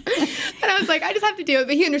 And I was like, I just have to do it.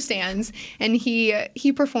 But he understands. And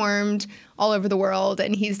he performed all over the world,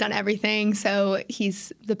 and he's done everything. So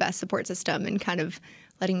he's the best support system and kind of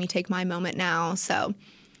letting me take my moment now. So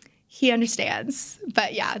he understands.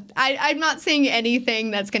 But yeah, I'm not seeing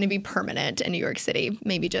anything that's going to be permanent in New York City.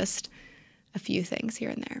 Maybe just a few things here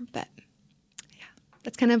and there. But yeah,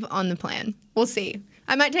 that's kind of on the plan. We'll see.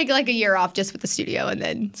 I might take like a year off just with the studio, and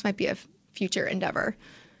then this might be a future endeavor.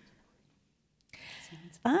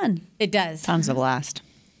 Sounds fun. It does. Sounds a blast.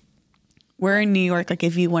 Where in New York, like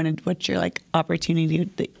if you wanted, what's your like opportunity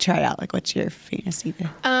to try out? Like what's your fantasy?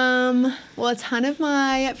 Well, a ton of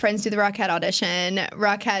my friends do the Rockette audition.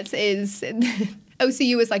 Rockettes is,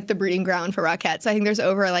 OCU is like the breeding ground for Rockettes. So I think there's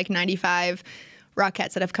over like 95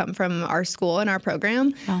 Rockettes that have come from our school and our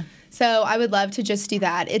program. Wow. So I would love to just do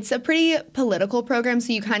that. It's a pretty political program,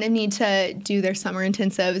 so you kind of need to do their summer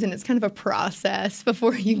intensives, and it's kind of a process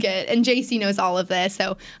before you get. And JC knows all of this,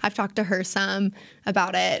 so I've talked to her some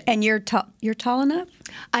about it. And you're tall enough?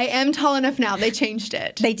 I am tall enough now. They changed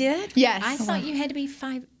it. They did? Yes. I thought you had to be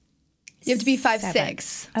 5'6". You have to be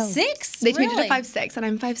 5'6". Oh. 6? They changed it to 5'6", and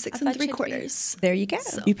I'm 5'6" and 3/4. There you go.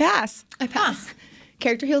 So you pass. I pass. Huh.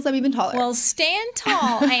 Character heels, I'm even taller. Well, stand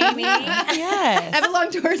tall, Amy. Yes. I have a long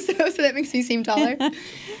torso, so that makes me seem taller.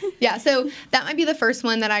 Yeah, so that might be the first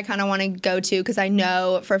one that I kind of want to go to because I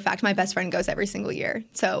know for a fact my best friend goes every single year.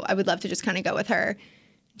 So I would love to just kind of go with her.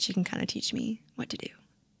 She can kind of teach me what to do.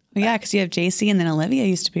 Well, yeah, because you have JC and then Olivia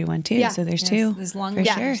used to be one too. Yeah. So there's two. There's long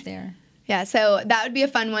range there. Yeah, so that would be a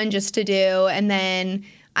fun one just to do. And then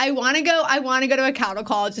I want to go to a cattle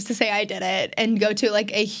call just to say I did it and go to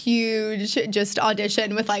like a huge just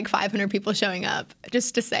audition with like 500 people showing up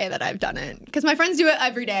just to say that I've done it. Because my friends do it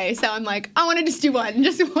every day. So I'm like, I want to just do one,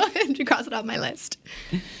 to cross it off my list.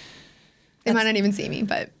 They might not even see me,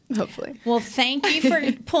 but hopefully. Well, thank you for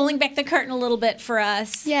pulling back the curtain a little bit for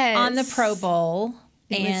us on the Pro Bowl.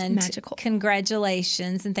 It was magical.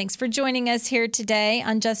 Congratulations, and thanks for joining us here today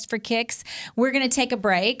on Just for Kicks. We're going to take a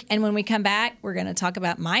break, and when we come back, we're going to talk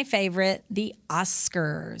about my favorite, the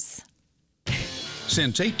Oscars.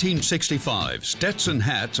 Since 1865, Stetson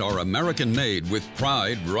hats are American-made with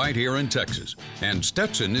pride right here in Texas. And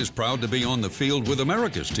Stetson is proud to be on the field with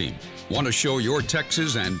America's team. Want to show your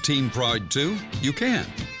Texas and team pride too? You can.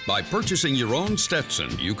 By purchasing your own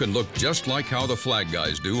Stetson, you can look just like how the flag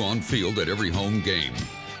guys do on field at every home game.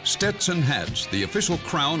 Stetson hats, the official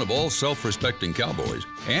crown of all self-respecting Cowboys,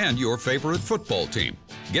 and your favorite football team.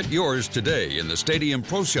 Get yours today in the Stadium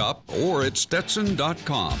Pro Shop or at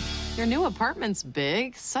Stetson.com. Your new apartment's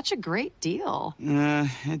big. Such a great deal.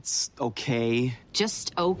 It's okay.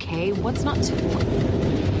 Just okay? What's not to...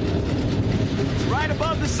 Right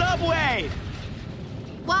above the subway!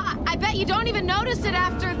 Well, I bet you don't even notice it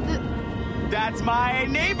after the... That's my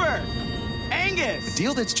neighbor, Angus. A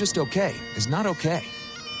deal that's just okay is not okay.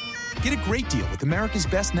 Get a great deal with America's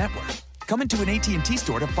Best Network. Come into an AT&T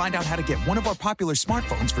store to find out how to get one of our popular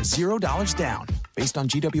smartphones for $0 down. Based on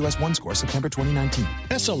GWS One score, September 2019.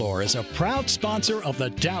 Essilor is a proud sponsor of the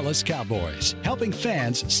Dallas Cowboys, helping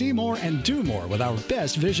fans see more and do more with our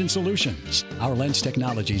best vision solutions. Our lens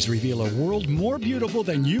technologies reveal a world more beautiful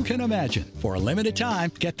than you can imagine. For a limited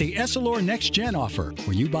time, get the Essilor Next Gen offer.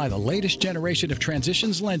 When you buy the latest generation of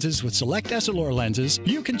Transitions lenses with select Essilor lenses,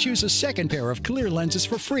 you can choose a second pair of clear lenses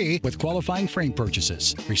for free with qualifying frame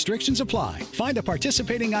purchases. Restrictions apply. Find a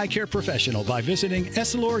participating eye care professional by visiting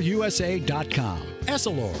EssilorUSA.com.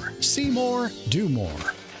 Essilor. See more, do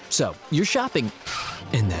more. So, you're shopping,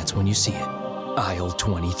 and that's when you see it. Aisle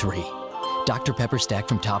 23. Dr. Pepper stacked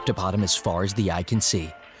from top to bottom as far as the eye can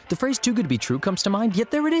see. The phrase too good to be true comes to mind,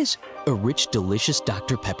 yet there it is. A rich, delicious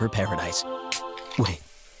Dr. Pepper paradise. Wait,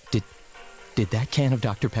 did that can of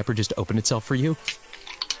Dr. Pepper just open itself for you?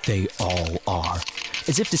 They all are.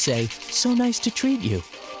 As if to say, so nice to treat you.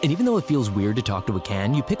 And even though it feels weird to talk to a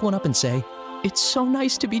can, you pick one up and say, it's so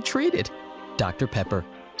nice to be treated. Dr. Pepper,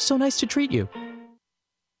 so nice to treat you.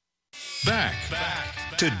 Back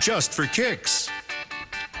to Just for Kicks.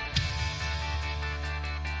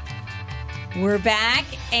 We're back,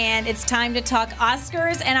 and it's time to talk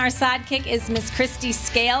Oscars, and our sidekick is Miss Kristi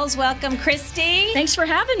Scales. Welcome, Kristi. Thanks for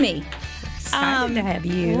having me. Excited to have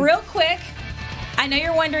you. Real quick, I know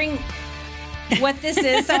you're wondering what this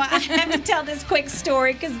is, so I have to tell this quick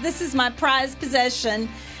story because this is my prized possession.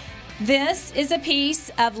 This is a piece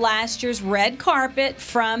of last year's red carpet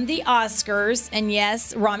from the Oscars. And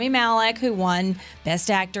yes, Rami Malek, who won Best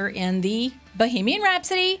Actor in the Bohemian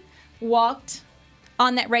Rhapsody, walked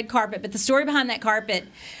on that red carpet. But the story behind that carpet,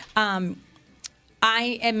 I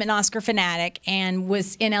am an Oscar fanatic and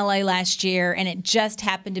was in LA last year, and it just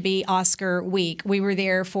happened to be Oscar week. We were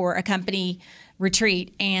there for a company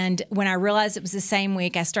retreat, and when I realized it was the same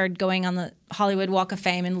week, I started going on the Hollywood Walk of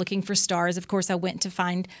Fame and looking for stars. Of course, I went to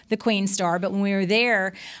find the Queen star, but when we were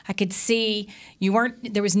there, I could see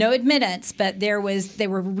there was no admittance, but they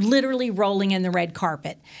were literally rolling in the red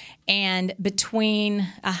carpet. And between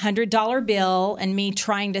 $100 bill and me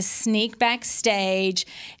trying to sneak backstage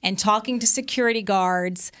and talking to security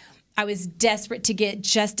guards, I was desperate to get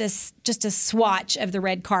just a swatch of the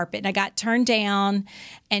red carpet. And I got turned down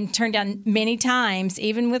many times,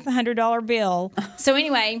 even with the $100 bill. So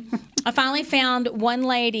anyway, I finally found one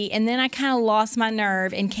lady, and then I kind of lost my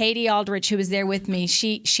nerve. And Katie Aldrich, who was there with me,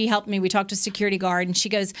 she helped me. We talked to a security guard, and she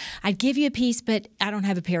goes, I'd give you a piece, but I don't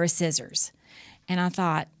have a pair of scissors. And I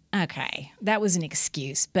thought, okay, that was an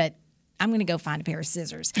excuse, but I'm going to go find a pair of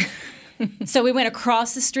scissors. So we went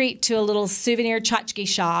across the street to a little souvenir tchotchke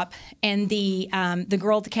shop, and the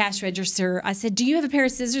girl at the cash register, I said, do you have a pair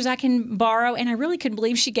of scissors I can borrow? And I really couldn't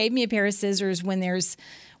believe she gave me a pair of scissors when we're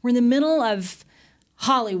in the middle of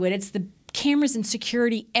Hollywood. It's the cameras and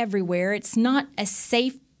security everywhere. It's not a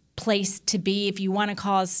safe place to be if you want to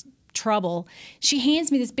cause trouble. She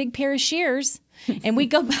hands me this big pair of shears, and we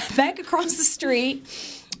go back across the street.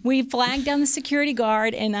 We flagged down the security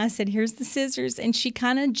guard, and I said, here's the scissors. And she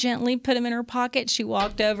kind of gently put them in her pocket. She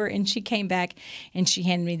walked over, and she came back, and she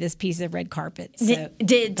handed me this piece of red carpet. So,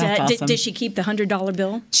 Did she keep the $100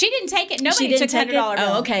 bill? She didn't take it. Nobody took $100 bill.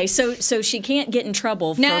 Oh, okay. So she can't get in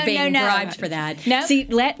trouble for being bribed for that. No. See,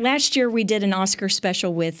 last year we did an Oscar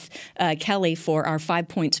special with Kelly for our 5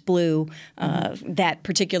 Points Blue that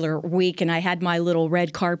particular week, and I had my little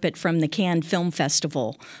red carpet from the Cannes Film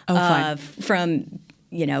Festival from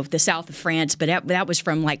the south of France, but that was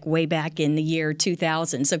from like way back in the year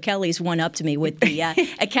 2000. So Kelly's one up to me with the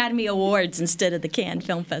Academy Awards instead of the Cannes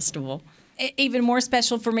Film Festival. even more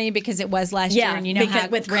special for me because it was last year, and you know how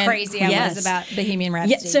crazy I was about Bohemian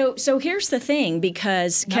Rhapsody. Yeah, so here's the thing,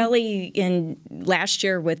 because Kelly in last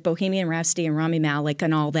year with Bohemian Rhapsody and Rami Malek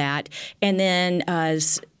and all that, and then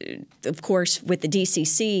of course with the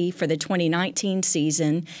DCC for the 2019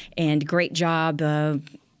 season, and great job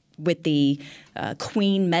with the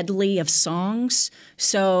Queen medley of songs.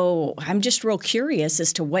 So I'm just real curious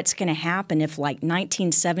as to what's going to happen if, like,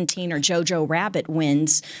 1917 or Jojo Rabbit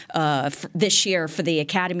wins this year for the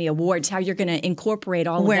Academy Awards, how you're going to incorporate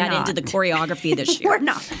all of that into the choreography this year. We're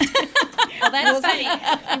not. Well, that's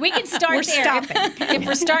funny. We can start there. If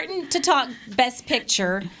we're starting to talk Best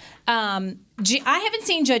Picture, I haven't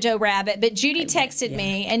seen Jojo Rabbit, but Judy texted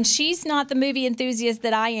me, and she's not the movie enthusiast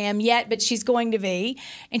that I am yet, but she's going to be.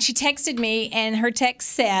 And she texted me, and her text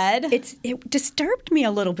said, "It disturbed me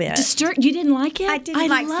a little bit." You didn't like it? I didn't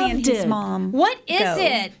like seeing his mom. What is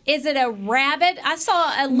it? Is it a rabbit? I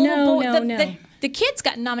saw a little boy. No. The kid's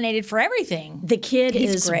got nominated for everything. The kid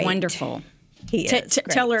is great. wonderful. He is great.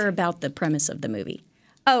 Tell her about the premise of the movie.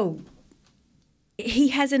 Oh, he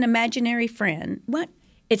has an imaginary friend. What?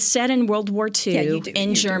 It's set in World War II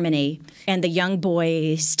in Germany, and the young boy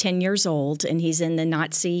is 10 years old, and he's in the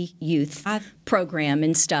Nazi youth program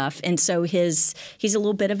and stuff. And so he's a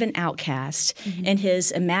little bit of an outcast, and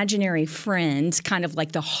his imaginary friend, kind of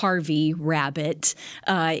like the Harvey Rabbit,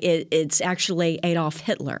 it's actually Adolf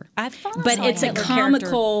Hitler. But it's a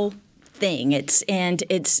comical thing. It's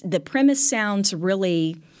the premise sounds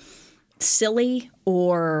really silly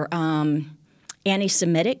or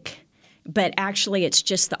anti-Semitic. But actually, it's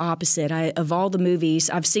just the opposite. Of all the movies,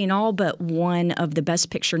 I've seen all but one of the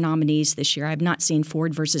Best Picture nominees this year. I have not seen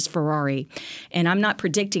Ford versus Ferrari. And I'm not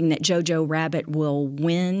predicting that Jojo Rabbit will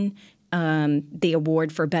win the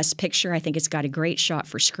award for Best Picture. I think it's got a great shot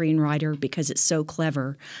for screenwriter because it's so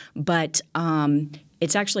clever. But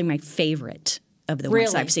it's actually my favorite of the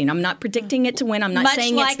ones I've seen. I'm not predicting it to win. I'm not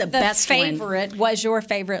saying it's the best one. Much like The Favorite was your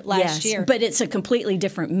favorite last year. But it's a completely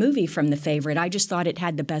different movie from The Favorite. I just thought it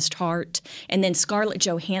had the best heart. And then Scarlett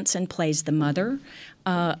Johansson plays the mother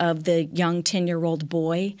of the young 10-year-old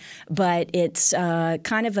boy. But it's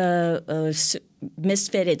kind of a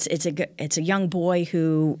misfit. It's a young boy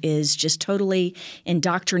who is just totally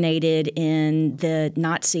indoctrinated in the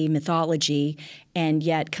Nazi mythology, and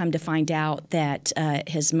yet come to find out that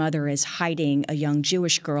his mother is hiding a young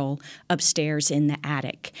Jewish girl upstairs in the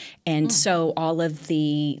attic. And so all of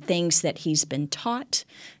the things that he's been taught,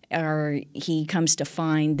 he comes to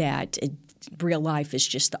find that real life is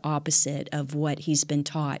just the opposite of what he's been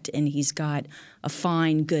taught. And he's got a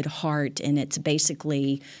fine, good heart, and it's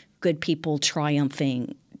basically good people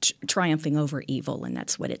triumphing over evil, and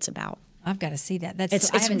that's what it's about. I've got to see that.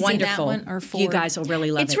 It's I haven't wonderful. Seen that one or Ford. You guys will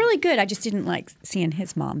really love it. It's really good. I just didn't like seeing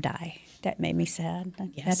his mom die. That made me sad.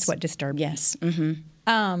 Yes. That's what disturbed me. Yes.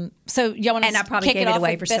 So y'all want to I probably kick gave it it off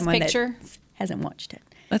away with for Best someone Picture? that hasn't watched it.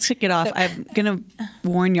 Let's kick it off. I'm going to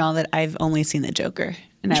warn y'all that I've only seen The Joker.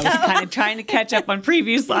 And I was kind of trying to catch up on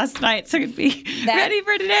previews last night so I could be ready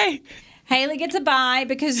for today. Haley gets a bye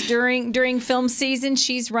because during film season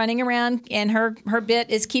she's running around and her bit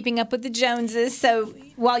is keeping up with the Joneses. So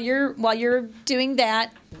while you're doing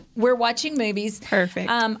that, we're watching movies. Perfect.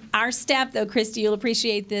 Our staff, though, Kristi, you'll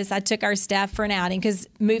appreciate this. I took our staff for an outing because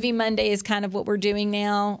Movie Monday is kind of what we're doing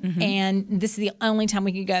now, and this is the only time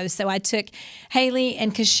we could go. So I took Haley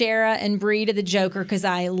and Kashara and Bree to the Joker because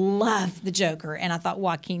I love the Joker, and I thought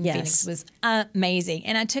Joaquin Phoenix was amazing.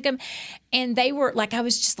 And I took them, and they were like, I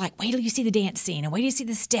was just like, wait till you see the dance scene, and wait till you see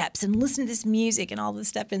the steps, and listen to this music and all this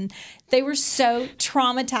stuff. And they were so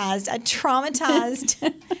traumatized. I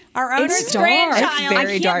traumatized our owner's grandchild. It's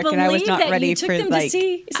very dark, and I was not ready for to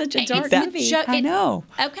see such a dark movie. I know.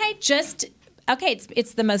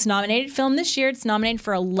 It's the most nominated film this year. It's nominated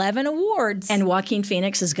for 11 awards, and Joaquin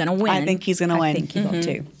Phoenix is going to win. I think he's going to win. I think he will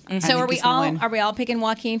too. So are we all picking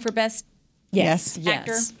Joaquin for best? Yes,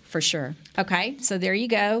 actor? Yes, for sure. Okay, so there you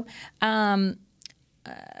go.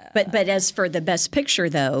 But as for the Best Picture,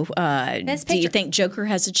 though, do you think Joker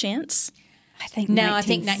has a chance? I think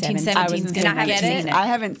 1917 is going to get it. I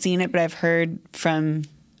haven't seen it, but I've heard from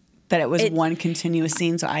that it was one continuous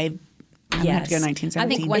scene, so I'm going to have to go 1917. I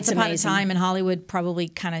think Once Upon a Time in Hollywood probably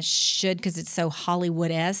kind of should because it's so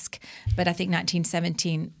Hollywood-esque, but I think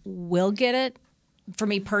 1917 will get it. For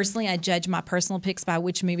me personally, I judge my personal picks by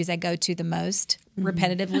which movies I go to the most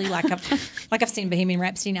repetitively. Like I've seen Bohemian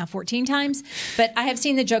Rhapsody now 14 times, but I have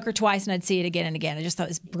seen The Joker twice, and I'd see it again and again. I just thought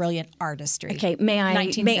it was brilliant artistry. Okay, may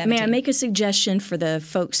I make a suggestion for the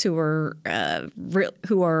folks who are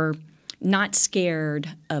not scared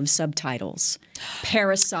of subtitles?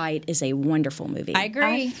 Parasite is a wonderful movie. I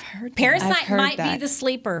agree. Parasite might be the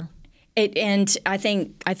sleeper. And I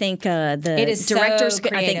think the It is directors. so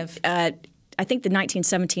creative. I think the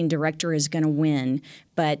 1917 director is going to win,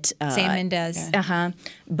 but Sam Mendes.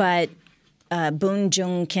 But Boon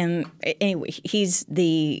Jung Kim. Anyway, he's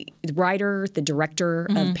the writer, the director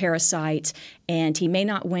of Parasite, and he may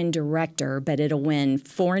not win director, but it'll win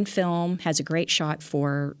foreign film. Has a great shot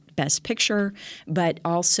for Best Picture, but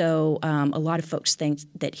also a lot of folks think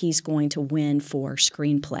that he's going to win for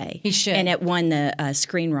screenplay. He should, and it won the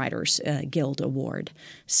Screenwriters Guild Award.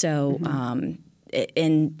 So,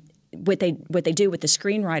 and what they do with the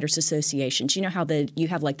Screenwriters Associations, you know how you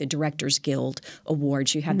have like the Directors Guild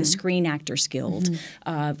Awards, you have the Screen Actors Guild.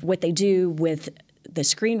 What they do with the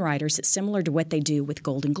screenwriters, it's similar to what they do with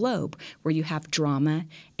Golden Globe, where you have drama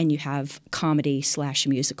and you have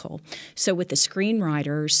comedy/musical. So with the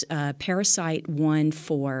screenwriters, Parasite won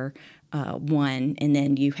for one, and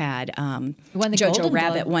then you had Jojo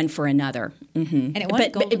Rabbit won for another. And it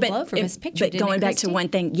won Golden Globe for Best Picture, But going back to one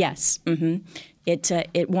thing, yes.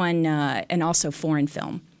 It won, and also foreign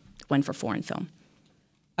film, won for foreign film.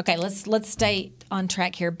 Okay, let's stay on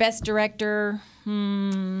track here. Best director,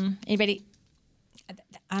 anybody?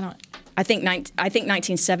 I think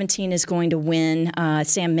 1917 is going to win.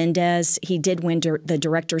 Sam Mendes, he did win the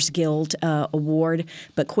Directors Guild Award,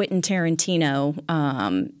 but Quentin Tarantino,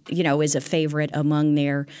 is a favorite among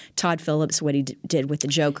there. Todd Phillips, what he did with The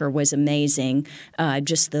Joker was amazing.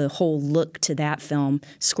 Just the whole look to that film.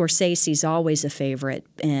 Scorsese's always a favorite,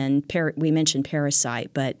 and we mentioned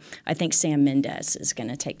Parasite, but I think Sam Mendes is going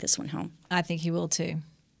to take this one home. I think he will too.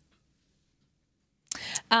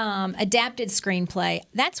 Adapted screenplay,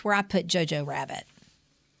 that's where I put Jojo Rabbit.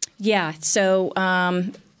 Yeah, so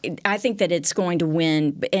I think that it's going to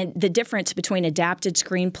win. And the difference between adapted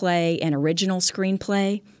screenplay and original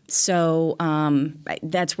screenplay, so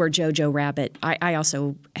that's where Jojo Rabbit, I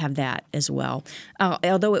also have that as well.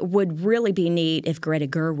 Although it would really be neat if Greta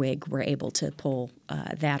Gerwig were able to pull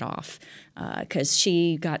that off, because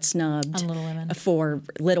she got snubbed for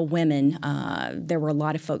Little Women. There were a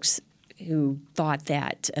lot of folks who thought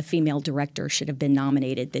that a female director should have been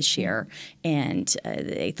nominated this year, and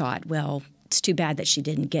they thought, well, it's too bad that she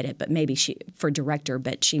didn't get it, but maybe for director,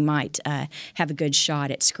 but she might have a good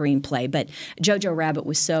shot at screenplay. But Jojo Rabbit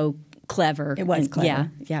was so clever. It was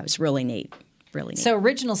clever. Yeah, it was really neat. Really neat. So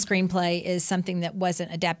original screenplay is something that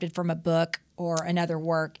wasn't adapted from a book or another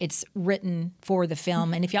work. It's written for the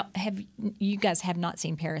film. And if you guys have not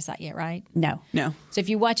seen Parasite yet, right? No. So if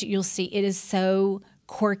you watch it, you'll see it is so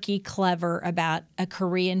quirky, clever about a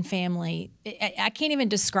Korean family. I can't even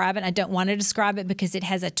describe it. I don't want to describe it because it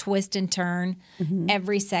has a twist and turn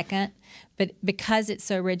every second. But because it's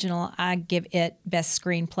so original, I give it best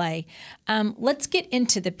screenplay. Let's get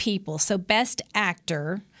into the people. So best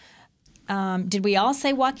actor. Did we all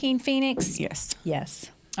say Joaquin Phoenix?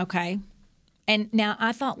 Yes. Okay. And now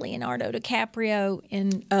I thought Leonardo DiCaprio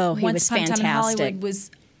in he Once was Upon a Time in fantastic. Hollywood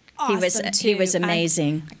was awesome He was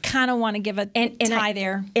amazing. I kind of want to give a tie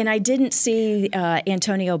there. And I didn't see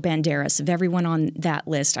Antonio Banderas. Of everyone on that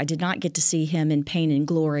list, I did not get to see him in Pain and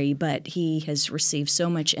Glory, but he has received so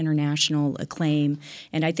much international acclaim.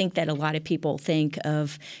 And I think that a lot of people think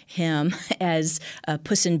of him as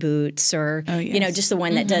Puss in Boots or, just the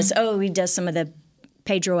one that does, he does some of the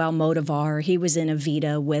Pedro Almodovar. He was in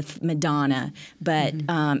Evita with Madonna, but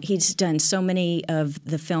he's done so many of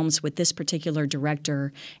the films with this particular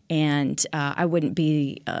director, and I wouldn't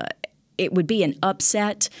be. It would be an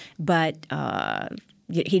upset, but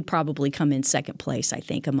he'd probably come in second place, I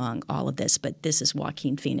think, among all of this. But this is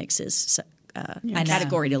Joaquin Phoenix's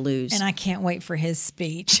category to lose. And I can't wait for his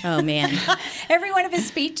speech. Oh, man. Every one of his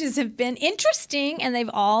speeches have been interesting, and they've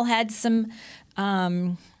all had some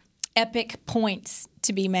epic points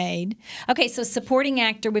to be made. Okay, so supporting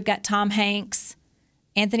actor, we've got Tom Hanks,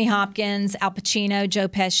 Anthony Hopkins, Al Pacino, Joe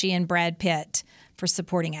Pesci, and Brad Pitt for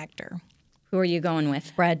supporting actor. Who are you going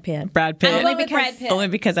with? Brad Pitt. Brad Pitt. Only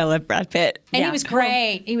because I love Brad Pitt. And he was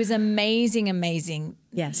great. He was amazing.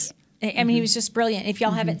 Yes. I mean, he was just brilliant. If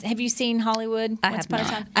y'all haven't, have you seen Hollywood? Once Upon a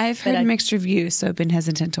Time? I've heard mixed reviews, so I've been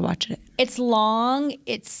hesitant to watch it. It's long.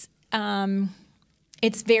 It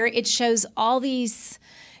shows all these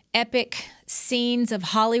epic scenes of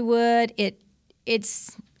Hollywood.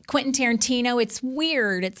 It's Quentin Tarantino. It's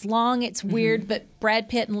weird. It's long. It's weird. But Brad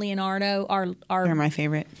Pitt and Leonardo are they're my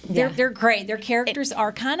favorite. They're great. Their characters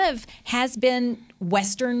are kind of has been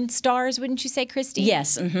Western stars, wouldn't you say, Kristi?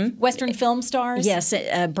 Yes. Mm-hmm. Western film stars? Yes.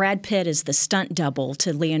 Brad Pitt is the stunt double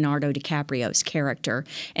to Leonardo DiCaprio's character.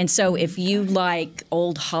 And so if you like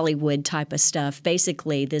old Hollywood type of stuff,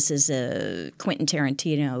 basically this is a Quentin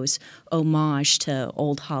Tarantino's homage to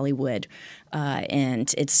old Hollywood.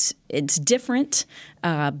 And it's different,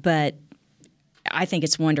 but I think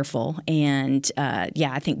it's wonderful. And,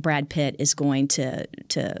 I think Brad Pitt is going to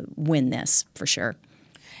win this for sure.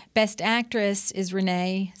 Best Actress is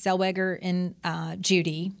Renee Zellweger in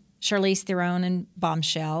Judy, Charlize Theron in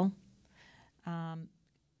Bombshell,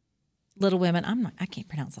 Little Women. I can't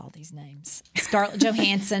pronounce all these names. Scarlett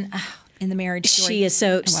Johansson in The Marriage Story. She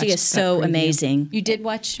is so amazing. You did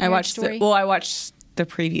watch I Marriage watched Story? I watched the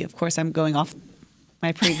preview. Of course, I'm going off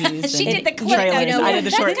my previews. She and did the clip. trailers. I did the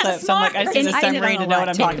short That's clip, so I'm like, I see the summary to know what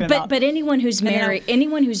I'm talking about. But anyone who's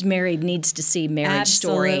married needs to see Marriage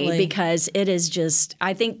Story because it is just.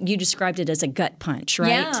 I think you described it as a gut punch, right?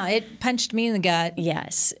 Yeah, it punched me in the gut.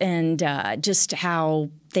 Yes, and just how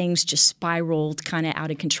things just spiraled kind of out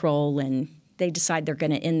of control, and they decide they're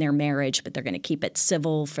going to end their marriage, but they're going to keep it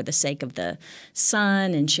civil for the sake of the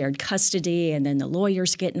son and shared custody, and then the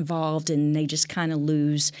lawyers get involved, and they just kind of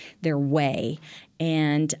lose their way.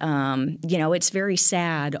 And, it's very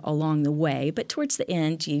sad along the way. But towards the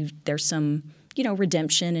end, there's some,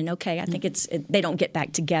 redemption. And, okay, I think they don't get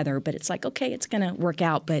back together. But it's like, okay, it's going to work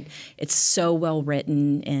out. But it's so well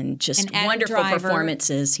written and just wonderful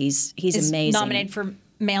performances. He's amazing. Nominated for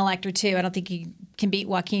male actor, too. I don't think he can beat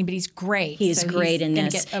Joaquin, but he's great. He is great in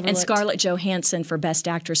this. And Scarlett Johansson for Best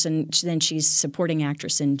Actress, and then she's supporting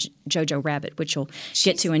actress in Jojo Rabbit, which we'll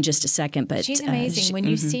get to in just a second. But she's amazing. When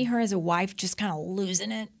you see her as a wife just kind of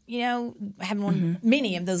losing it, having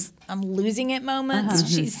many of those I'm losing it moments.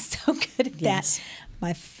 She's so good at that.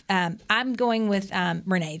 I'm going with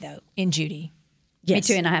Renee, though, in Judy. Yes.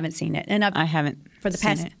 Me too, and I haven't seen it. And I haven't. For the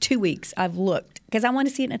past 2 weeks, I've looked because I want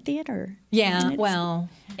to see it in a theater. Yeah, well,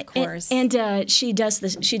 of course. And she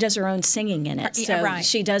does her own singing in it. So right.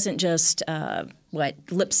 She doesn't just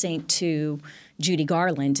lip sync to Judy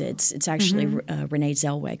Garland. It's actually Renee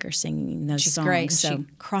Zellweger singing those songs. She's great. So she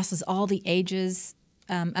crosses all the ages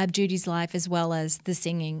of Judy's life as well as the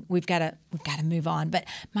singing. We've got to move on. But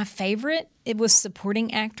my favorite, it was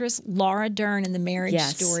supporting actress Laura Dern in The Marriage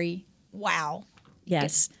Story. Wow.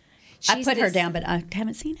 Yes. I put her down, but I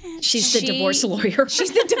haven't seen it. She's the divorce lawyer.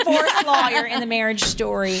 She's the divorce lawyer in The Marriage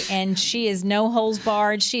Story, and she is no holds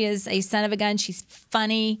barred. She is a son of a gun. She's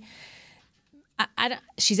funny.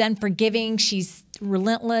 She's unforgiving. She's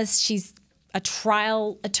relentless. She's a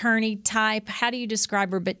trial attorney type. How do you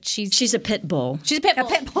describe her? But she's a pit bull. She's a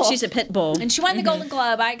pit bull. She's a pit bull. And she won the Golden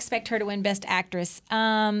Globe. I expect her to win Best Actress.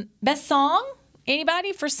 Best Song?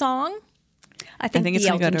 Anybody for song? I think it's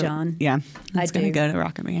going to go to John. Yeah, it's going to go to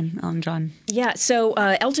Rocket Man, Elton John. Yeah, so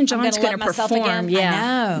Elton John's going to perform. Yeah,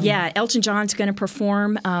 I know. Yeah, Elton John's going to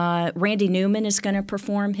perform. Randy Newman is going to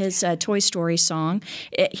perform his Toy Story song.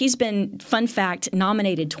 He's been, fun fact,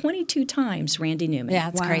 nominated 22 times. Randy Newman. Yeah,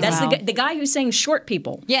 that's crazy. That's the guy who sang Short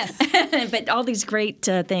People. Yes, but all these great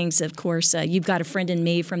things. Of course, You've Got a Friend in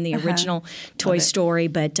Me from the original Toy Story.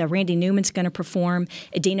 But Randy Newman's going to perform.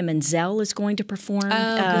 Idina Menzel is going to perform.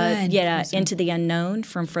 Good. Yeah, Into the Unknown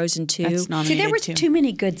from Frozen 2. See, there was too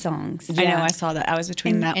many good songs. I know, I saw that. I was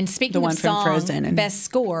between that and speaking the one of from song, Frozen and Best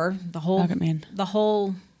Score, the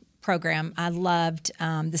whole program. I loved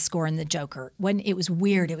the score in The Joker. When it was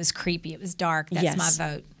weird, it was creepy, it was dark. That's my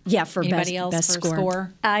vote. Yeah, for anybody else best for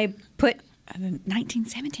score? I put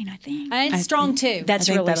 1917, I think. And it's strong too. That's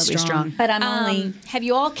really strong. But I'm only. Have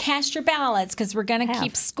you all cast your ballots? Because we're going to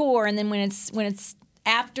keep score, and then when it's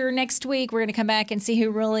after next week, we're going to come back and see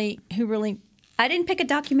who really. I didn't pick a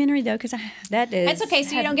documentary though because that is. That's okay.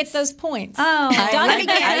 So you don't get those points. Oh, let me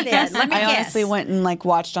guess. I honestly went and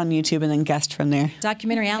watched on YouTube and then guessed from there.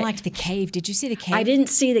 Documentary. I liked The Cave. Did you see The Cave? I didn't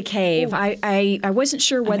see The Cave. I wasn't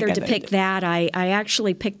sure whether to pick that. I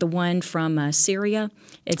actually picked the one from Syria.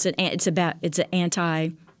 It's an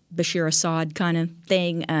anti-Bashir Assad kind of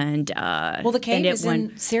thing, and The Cave is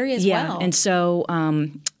in Syria as well. And so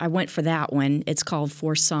I went for that one. It's called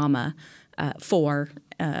For Sama, FOR,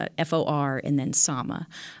 and then Sama.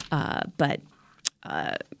 But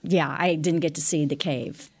I didn't get to see The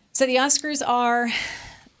Cave. So the Oscars are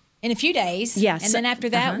in a few days. Yes. And then after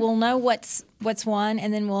that, we'll know what's won,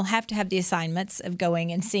 and then we'll have to have the assignments of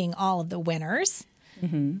going and seeing all of the winners.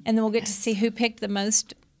 Mm-hmm. And then we'll get to see who picked the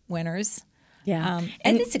most winners. Yeah.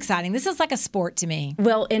 And it's exciting. This is like a sport to me.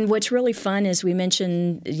 Well, and what's really fun is we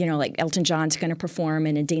mentioned, like Elton John's going to perform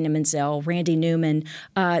and Idina Menzel, Randy Newman.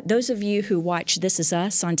 Those of you who watch This Is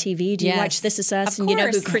Us on TV, do you watch This Is Us? Of and you know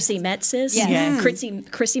who course. Chrissy Metz is? Yes.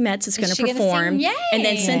 Chrissy Metz is going to she gonna perform. sing? Yay! And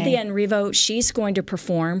then Cynthia Erivo, she's going to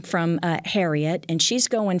perform from Harriet, and she's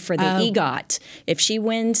going for the EGOT. If she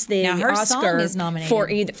wins the Now, her Oscar song is nominated. for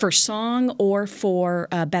either for song or for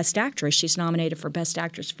Best Actress, she's nominated for Best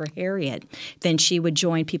Actress for Harriet, then she would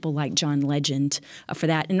join people like John Legend for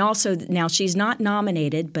that. And also, now she's not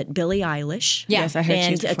nominated, but Billie Eilish. Yeah. Yes, I heard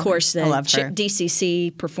and she's of course, I love her.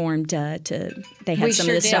 DCC performed they had We some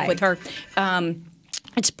sure of this stuff did. with her.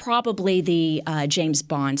 It's probably the James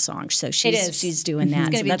Bond song, so she's doing that. It's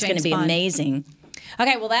gonna So be that's going to James be Bond. amazing.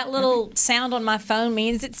 Okay, well, that little sound on my phone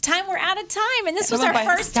means it's time. We're out of time. And this was our by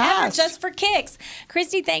first ever fast. Just for Kicks.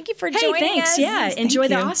 Kristi, thank you for joining thanks. us. Yeah, enjoy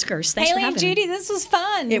the you. Oscars. Thanks Haley for and having me. Judy, this was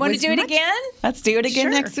fun. It Want to was do it much- again? Let's do it again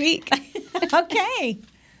Sure. next week. Okay.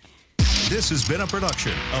 This has been a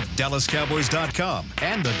production of DallasCowboys.com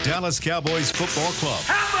and the Dallas Cowboys Football Club.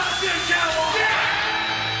 How about this, Cowboys?